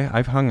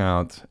 I've hung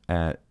out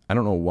at, I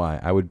don't know why,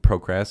 I would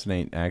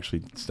procrastinate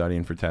actually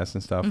studying for tests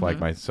and stuff like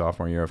my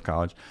sophomore year of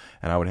college,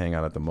 and I would hang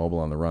out at the Mobile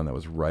on the Run that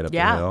was right up the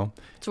hill.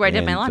 It's where I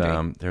did my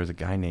laundry. There was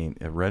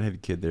a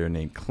redheaded kid there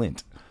named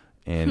Clint,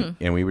 and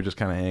we would just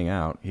kind of hang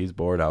out. He's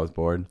bored, I was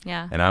bored.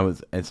 Yeah.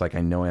 And it's like,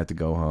 I know I have to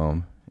go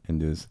home and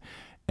do this.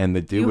 And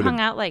the dude You would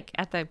hung out like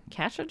at the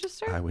cash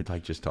register? I would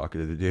like just talk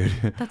to the dude.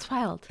 That's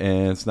wild.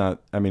 And it's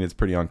not, I mean, it's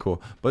pretty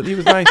uncool, but he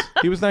was nice.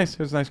 He was nice.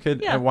 He was a nice kid.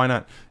 Yeah. Why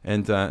not?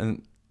 And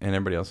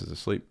everybody else is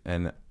asleep.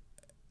 And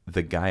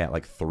the guy at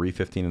like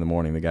 3:15 in the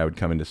morning, the guy would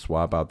come in to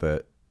swap out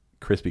the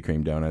Krispy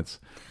Kreme donuts.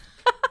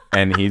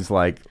 And he's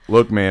like,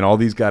 look, man, all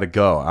these got to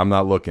go. I'm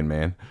not looking,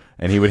 man.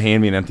 And he would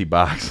hand me an empty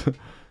box.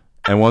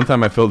 And one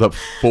time I filled up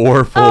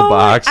 4 full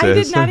boxes. I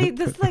did not eat.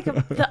 This is like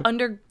the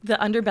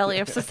underbelly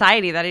of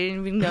society that I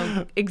didn't even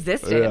know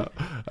existed.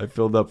 Yeah, I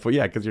filled up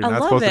because you're I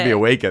not love supposed to be it.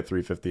 awake at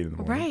 3:15 in the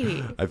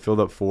morning. Right. I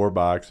filled up 4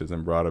 boxes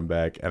and brought them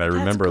back, and I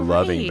remember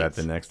loving great. that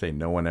the next day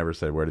no one ever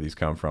said, where do these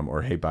come from,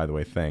 or hey, by the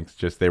way, thanks.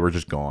 Just they were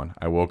just gone.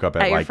 I woke up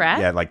at At your like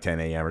frat? at like 10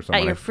 a.m. or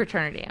something. At your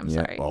fraternity, I'm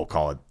sorry. Oh,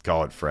 call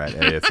it frat.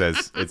 Hey,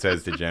 it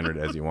says degenerate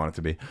as you want it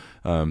to be.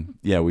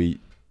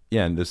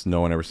 And just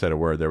no one ever said a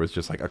word. There was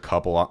just like a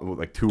couple,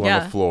 like 2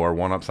 on the floor,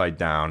 1 upside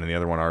down, and the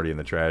other one already in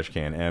the trash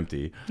can,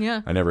 empty.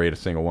 Yeah. I never ate a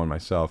single one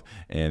myself,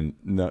 and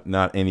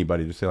not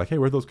anybody to say like, "Hey,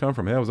 where'd those come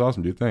from? Hey, that was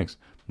awesome, dude. Thanks."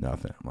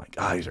 Nothing. I'm like,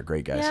 these are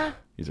great guys. Yeah.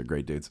 These are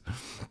great dudes.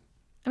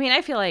 I mean,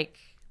 I feel like,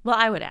 well,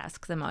 I would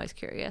ask because I'm always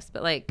curious,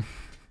 but like,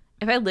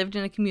 if I lived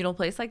in a communal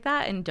place like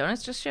that and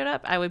donuts just showed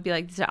up, I would be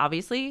like, these are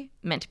obviously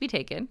meant to be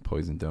taken.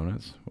 Poison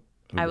donuts.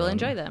 I will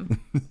enjoy them.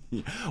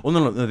 Well,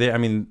 no. I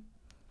mean,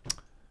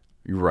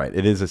 you're right.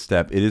 It is a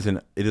step. It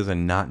is a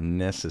not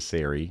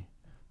necessary,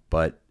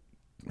 but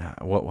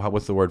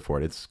what's the word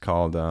for it? It's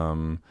called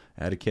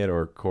etiquette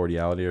or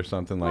cordiality or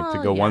something, like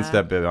to go one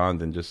step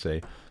beyond and just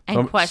say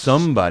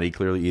somebody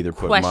clearly either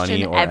put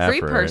money or every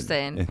effort.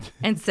 person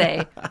and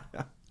say,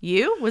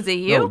 was it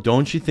you? No,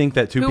 don't you think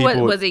that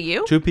Was it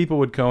you? 2 people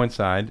would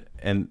coincide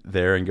and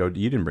go,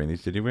 you didn't bring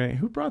these, did you?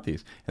 Who brought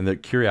these? And the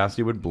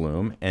curiosity would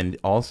bloom, and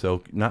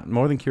also, not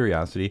more than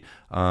curiosity,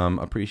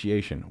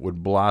 appreciation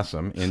would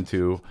blossom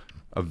into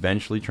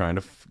eventually trying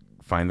to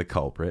find the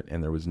culprit,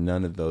 and there was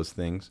none of those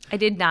things. I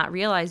did not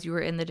realize you were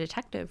in the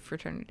detective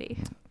fraternity.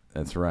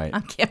 That's right.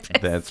 On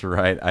campus. That's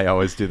right. I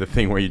always do the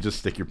thing where you just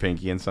stick your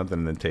pinky in something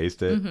and then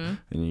taste it, and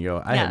you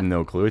go, I have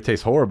no clue. It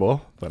tastes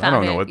horrible, but I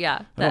don't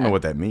know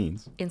what that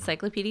means.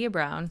 Encyclopedia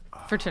Brown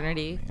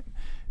fraternity.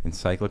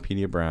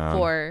 Encyclopedia Brown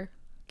for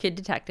kid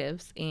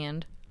detectives.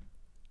 And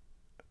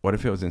what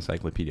if it was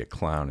Encyclopedia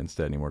Clown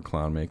instead? Any more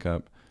clown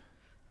makeup?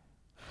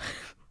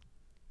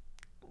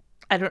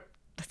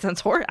 that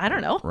sounds horrible. I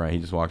don't know. Right. He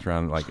just walks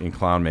around like in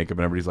clown makeup,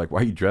 and everybody's like,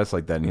 why are you dressed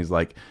like that? And he's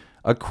like,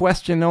 a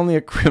question only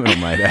a criminal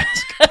might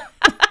ask.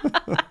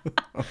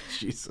 Oh,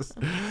 Jesus.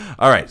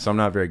 All right. So I'm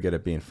not very good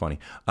at being funny.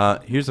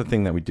 Here's the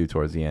thing that we do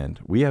towards the end.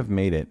 We have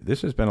made it.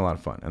 This has been a lot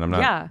of fun. And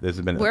this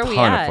has been a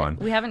ton of fun.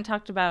 We haven't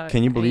talked about.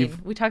 Can you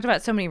believe? We talked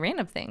about so many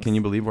random things. Can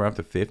you believe we're up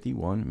to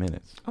 51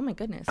 minutes? Oh, my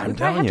goodness. I'm we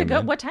probably have telling to you, go.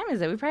 man. What time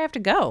is it? We probably have to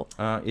go.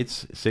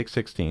 It's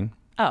 6:16.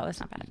 Oh,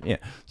 that's not bad. Yeah.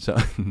 So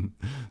all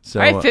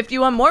right,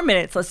 51 more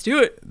minutes. Let's do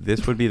it.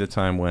 This would be the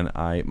time when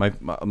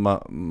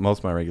most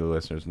of my regular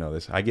listeners know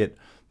this. I get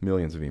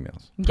millions of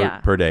emails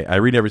per day. I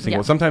read every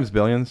single, sometimes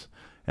billions,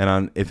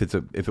 and if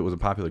it was a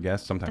popular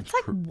guest, sometimes it's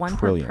like one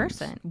trillions. per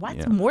person. What?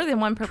 Yeah. More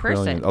than one per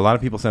person. A lot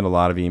of people send a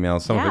lot of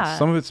emails. Some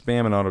of it's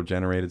spam and auto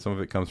generated. Some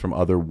of it comes from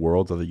other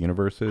worlds, other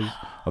universes,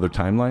 other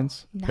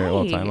timelines,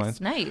 parallel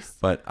timelines. Nice.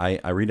 But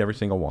I read every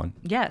single one.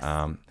 Yes.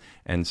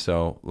 And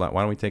so why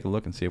don't we take a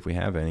look and see if we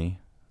have any?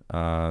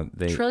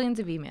 Trillions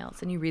of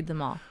emails, and you read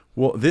them all.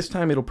 Well, this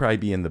time it'll probably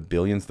be in the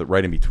billions,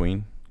 right in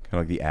between, kind of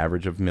like the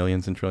average of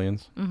millions and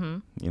trillions. Mm-hmm.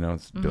 You know,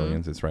 it's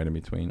billions, it's right in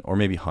between, or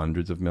maybe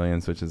hundreds of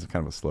millions, which is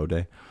kind of a slow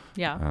day.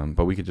 Yeah.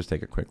 But we could just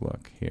take a quick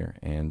look here,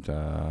 and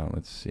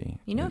let's see.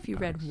 You know, if you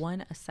read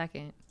one a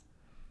second.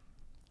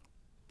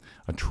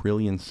 1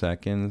 trillion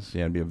seconds,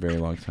 it'd be a very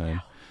long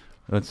time.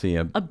 Let's see.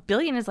 A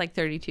billion is like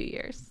 32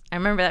 years. I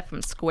remember that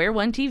from Square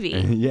One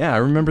TV. Yeah, I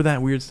remember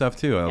that weird stuff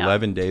too.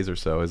 11 days or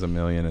so is a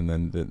million, and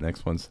then the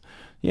next one's,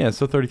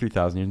 so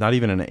 33,000 years. Not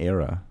even an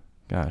era.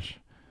 Gosh.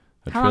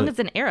 How long is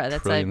an era?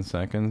 That's trillion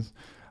seconds.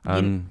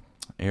 The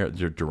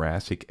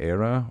Jurassic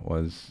era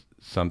was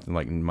something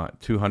like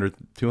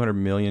 200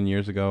 million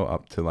years ago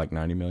up to like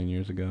 90 million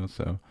years ago.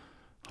 So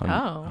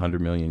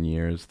 100 million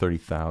years,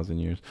 30,000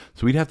 years.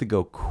 So we'd have to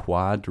go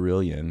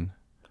quadrillion,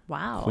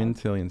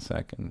 quintillion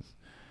seconds.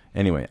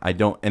 Anyway, I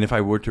don't. And if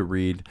I were to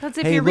read, that's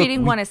if you're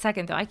reading one a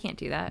second, though. I can't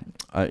do that.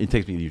 It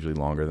takes me usually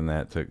longer than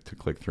that to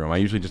click through them. I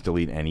usually just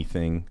delete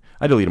anything.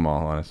 I delete them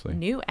all, honestly.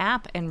 New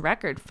app and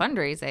record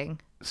fundraising.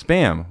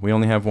 Spam. We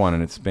only have one,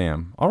 and it's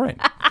spam. All right,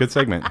 good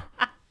segment.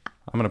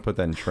 I'm gonna put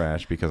that in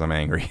trash because I'm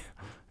angry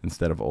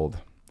instead of old.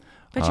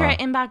 But you're at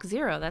inbox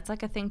 0. That's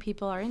like a thing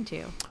people are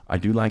into. I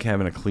do like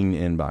having a clean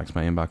inbox.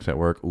 My inbox at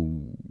work,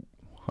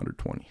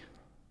 120.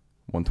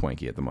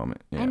 120 at the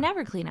moment. Yeah. I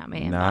never clean out my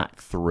inbox. Not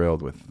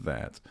thrilled with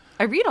that.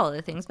 I read all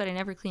the things, but I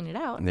never clean it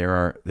out.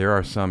 There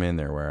are some in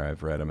there where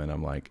I've read them and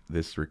I'm like,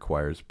 this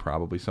requires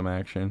probably some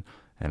action.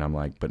 And I'm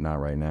like, but not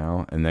right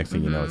now. And next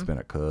thing you know, it's been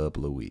a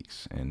couple of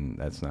weeks. And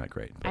that's not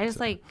great. But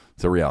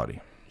it's a reality.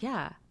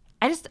 Yeah.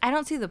 I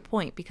don't see the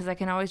point because I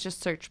can always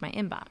just search my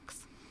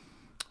inbox.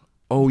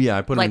 Oh, yeah.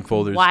 I put them in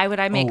folders. Why would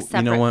I make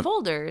separate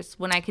folders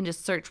when I can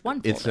just search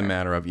one folder? It's a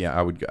matter of,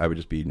 I would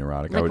just be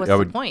neurotic. What's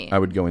the point? I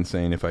would go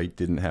insane if I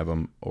didn't have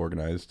them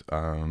organized.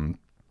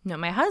 No,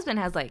 my husband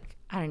has I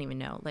don't even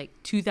know,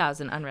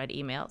 2,000 unread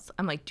emails.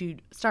 I'm like,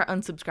 dude, start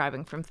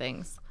unsubscribing from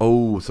things.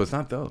 Oh, so it's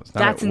not those.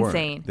 That's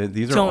insane.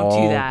 These are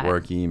all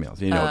work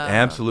emails.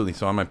 Absolutely.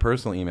 So on my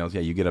personal emails,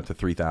 you get up to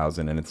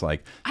 3,000 and it's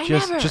like,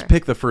 just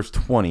pick the first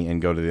 20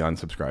 and go to the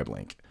unsubscribe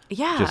link.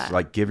 Yeah.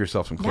 Just give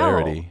yourself some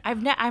clarity.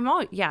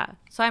 No,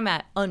 so I'm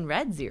at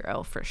unread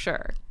 0 for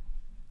sure.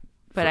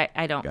 But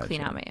I don't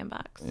clean out my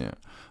inbox.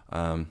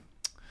 Yeah.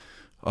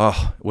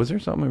 Was there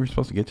something we were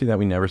supposed to get to that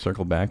we never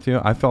circled back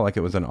to? I felt like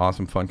it was an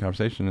awesome, fun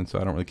conversation, and so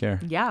I don't really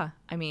care. Yeah.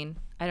 I mean,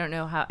 I don't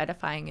know how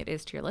edifying it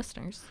is to your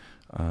listeners.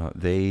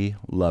 They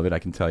love it, I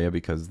can tell you,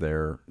 because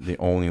they're the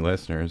only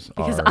listeners.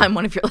 Because I'm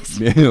one of your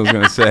listeners. I was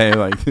going to say,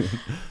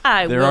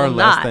 I there will are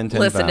less not than 10,000.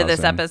 Listen to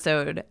this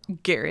episode,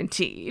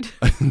 guaranteed.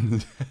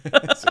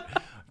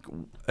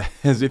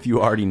 As if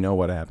you already know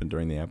what happened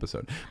during the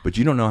episode. But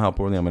you don't know how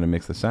poorly I'm going to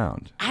mix the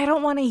sound. I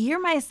don't want to hear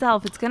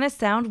myself. It's going to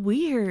sound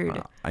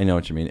weird. I know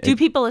what you mean. Do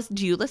people listen?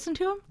 Do you listen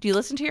to them? Do you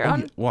listen to your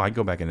own? Well, I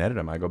go back and edit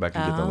them. I go back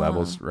and get the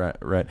levels right.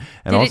 And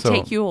Did also, it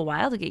take you a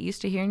while to get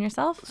used to hearing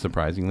yourself?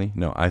 Surprisingly,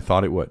 no. I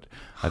thought it would.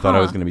 I thought I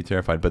was going to be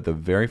terrified. But the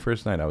very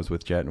first night I was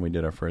with Jet and we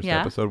did our first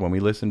episode, when we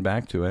listened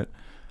back to it,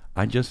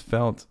 I just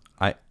felt,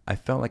 I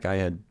felt like I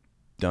had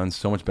done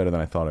so much better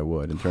than I thought I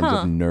would in terms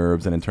of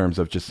nerves and in terms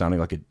of just sounding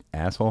like an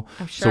asshole.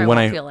 I'm sure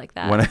I feel like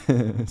that.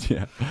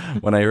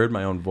 When I heard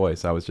my own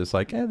voice, I was just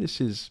like,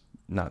 this is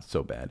not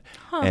so bad.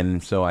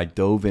 And so I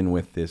dove in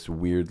with this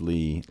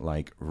weirdly,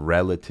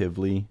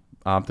 relatively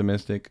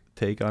optimistic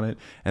take on it.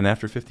 And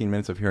after 15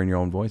 minutes of hearing your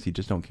own voice, you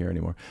just don't care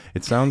anymore.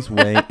 It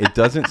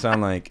doesn't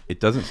sound like you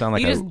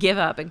just give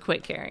up and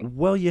quit caring.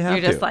 Well, you have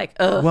to. You're just like,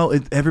 ugh. Well,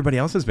 everybody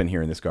else has been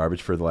hearing this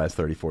garbage for the last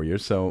 34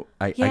 years. So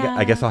I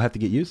guess I'll have to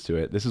get used to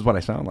it. This is what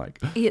I sound like.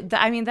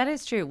 I mean, that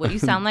is true. What you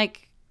sound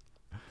like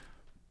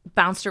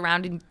bounced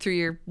around through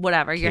your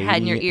whatever, your head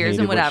and your ears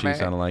and whatever. What she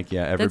sounded like.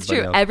 Yeah, that's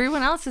true. Else.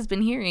 Everyone else has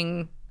been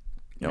hearing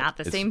not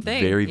the same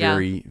thing. Very,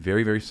 very,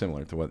 very, very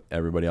similar to what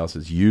everybody else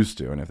is used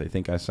to. And if they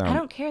think I sound, I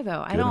don't care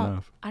though. I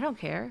don't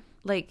care.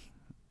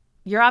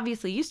 You're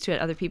obviously used to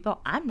it. Other people,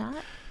 I'm not.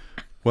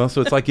 Well,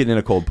 so it's like getting in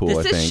a cold pool.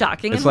 This is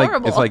shocking and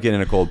horrible. It's like getting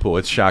in a cold pool.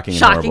 It's shocking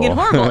and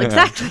horrible.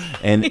 Exactly.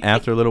 And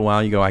after a little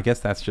while, you go, I guess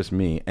that's just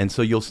me. And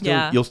so you'll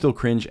still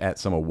cringe at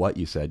some of what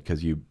you said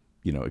because you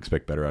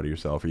expect better out of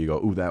yourself, or you go,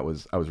 ooh, I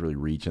was really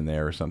reaching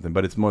there or something.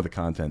 But it's more the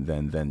content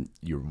than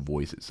your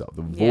voice itself.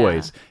 The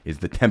voice is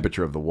the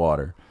temperature of the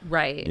water.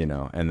 Right.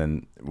 And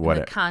then what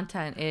the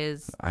content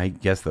is, I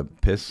guess, the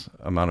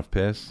amount of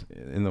piss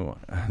in the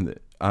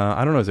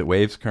I don't know. Is it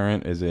waves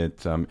current? Is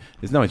it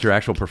it's your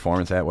actual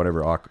performance at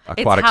whatever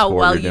aquatic sport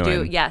well you're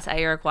doing. Yes, at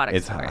your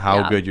aquatic sport. It's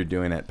how good you're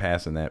doing at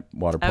passing that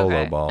water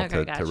polo ball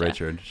to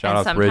Richard. Shout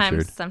out to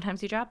Richard.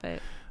 Sometimes you drop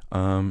it.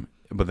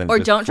 But then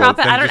don't drop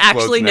it. I don't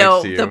actually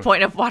know the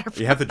point of water polo.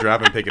 You have to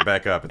drop and pick it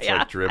back up. It's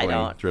like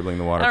dribbling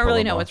the water. I don't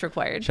really know ball. What's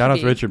required. Shout out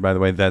to Richard, by the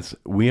way.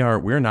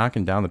 We're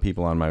knocking down the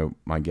people on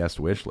my guest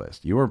wish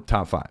list. You were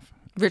top 5.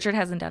 Richard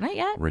hasn't done it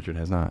yet? Richard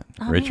has not.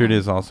 Richard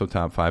is also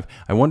top 5.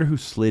 I wonder who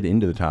slid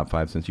into the top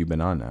 5 since you've been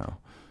on now.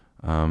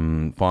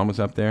 Fawn was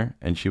up there,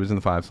 and she was in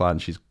the 5 slot,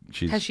 and she's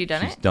Has she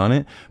done it? She's done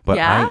it. But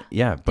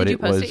but Did you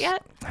post it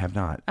yet? I have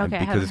not. Okay,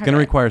 because it's going to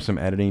require some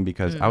editing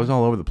because I was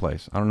all over the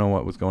place. I don't know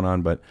what was going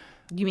on, but...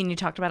 You mean you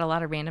talked about a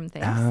lot of random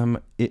things?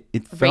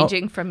 It felt,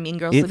 ranging from Mean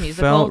Girls the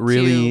musical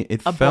to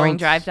a boring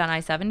drive down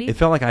I-70? It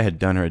felt like I had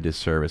done her a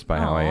disservice by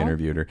how I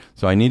interviewed her.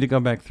 So I need to go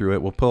back through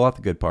it. We'll pull out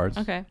the good parts.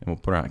 Okay. And we'll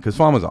put her on. Because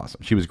Fawn was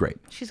awesome. She was great.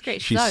 She's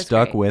great. She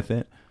stuck with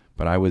it,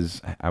 but I was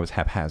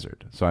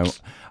haphazard. So I'm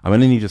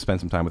going to need to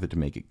spend some time with it to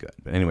make it good.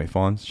 But anyway,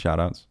 Fawn,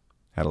 shout outs.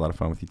 Had a lot of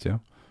fun with you too.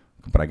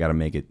 But I got to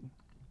make it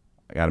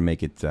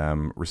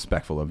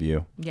respectful of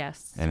you.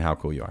 Yes. And how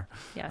cool you are.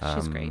 Yeah,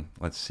 she's great.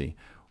 Let's see.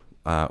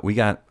 We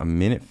got a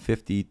minute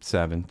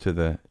 57 to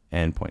the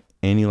end point.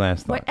 Any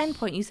last thoughts? What end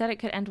point? You said it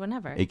could end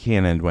whenever. It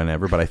can end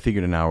whenever, but I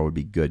figured an hour would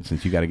be good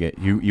since you got to get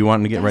you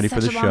wanting to get ready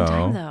for the show. Such a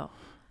long time,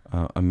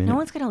 a minute. No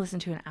one's gonna listen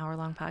to an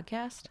hour-long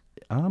podcast.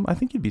 I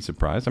think you'd be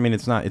surprised. I mean,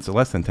 it's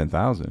less than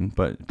 10,000,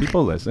 but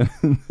people listen.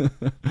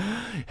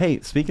 Hey,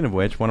 speaking of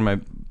which, one of my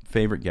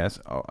favorite guests,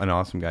 an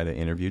awesome guy to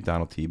interview,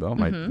 Donald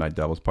Tebow, my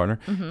doubles partner.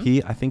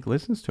 He, I think,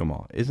 listens to them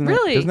all. Doesn't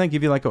that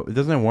give you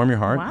doesn't that warm your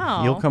heart?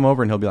 Wow. He'll come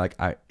over and he'll be like,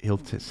 he'll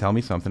tell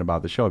me something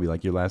about the show. He'll be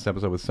like, your last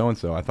episode was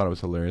so-and-so. I thought it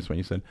was hilarious when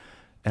you said,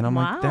 and I'm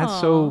like, that's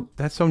so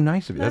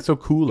nice of you. That's so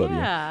cool of you.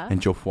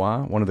 And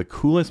Geoffroy, one of the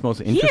coolest,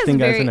 most interesting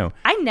guys I know.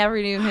 I never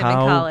knew him in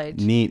college.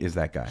 How neat is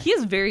that guy?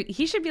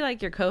 He should be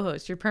like your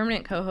co-host, your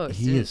permanent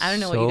co-host. I don't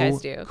know what you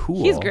guys do.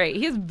 Cool. He's great.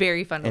 He's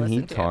very fun to listen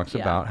to. And he talks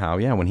about how,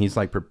 when he's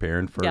like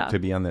preparing to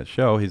be on that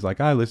show, he's like,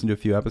 I listened to a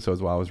few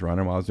episodes while I was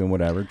running, while I was doing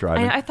whatever,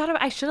 driving. I thought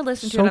I should have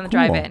listened to it on the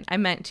drive-in. I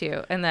meant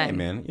to, and then hey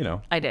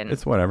man, I didn't.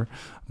 It's whatever.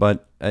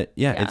 But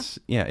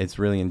it's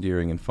really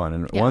endearing and fun.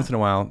 And once in a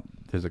while,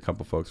 there's a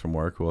couple folks from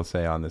work who will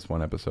say on this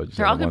one episode,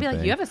 they're all gonna be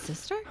like, "You have a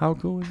sister? How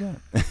cool is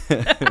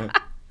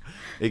that?"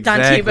 Exactly. Don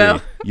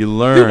Tebow, you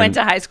learn. Who went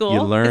to high school?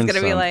 You learn is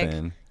gonna be like,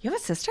 something. "You have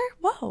a sister?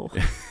 Whoa!"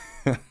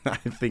 I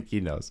think he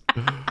knows.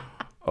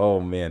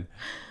 Oh man,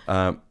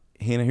 Hannah.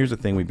 Here's the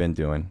thing we've been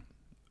doing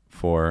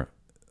for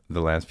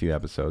the last few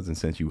episodes, and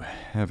since you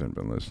haven't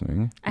been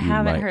listening, I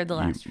haven't heard the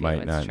last few.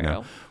 Might not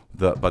know.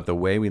 But the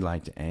way we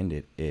like to end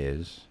it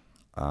is,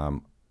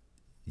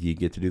 you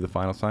get to do the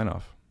final sign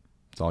off.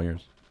 It's all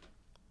yours.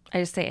 I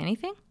just say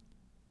anything?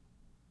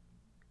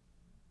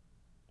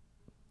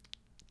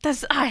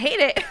 I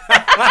hate it.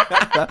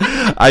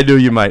 I knew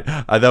you might.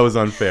 That was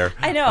unfair.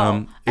 I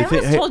know. I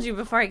almost told you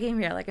before I came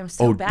here, like I'm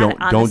so bad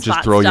at don't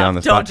just throw you on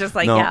the spot. Don't just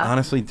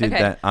honestly, dude.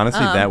 Okay.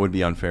 That would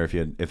be unfair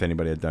if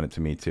anybody had done it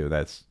to me too.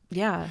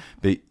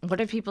 What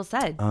have people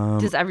said?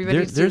 Does everybody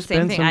do the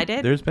same thing I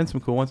did? There's been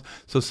some cool ones.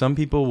 So some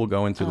people will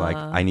go into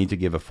I need to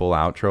give a full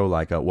outro,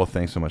 like well,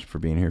 thanks so much for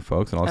being here,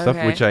 folks, and all that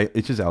stuff,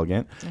 which is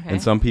elegant. Okay.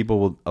 And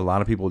a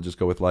lot of people will just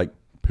go with like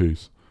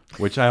peace,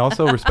 which I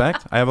also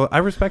respect. I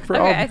respect for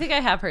all. I think I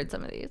have heard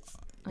some of these.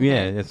 Okay.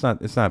 Yeah, it's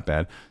not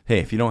bad. Hey,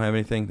 if you don't have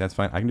anything, that's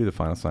fine. I can do the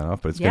final sign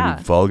off, but it's gonna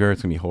be vulgar.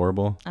 It's gonna be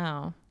horrible.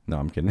 Oh. No,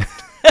 I'm kidding.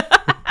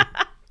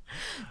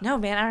 No,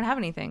 man, I don't have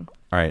anything.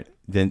 All right,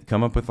 then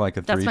come up with like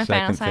a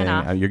 3-second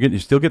thing. You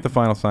still get the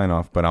final sign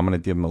off, but I'm gonna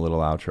give them a little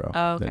outro.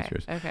 Oh, okay.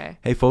 Okay.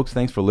 Hey, folks,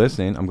 thanks for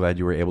listening. I'm glad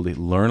you were able to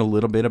learn a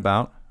little bit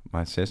about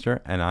my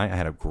sister and I. I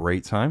had a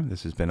great time.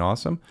 This has been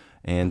awesome,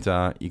 and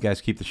you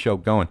guys keep the show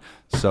going.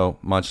 So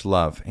much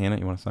love. Hannah,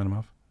 you want to sign them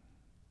off?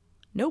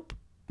 Nope.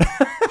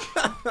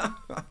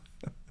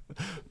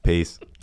 Peace.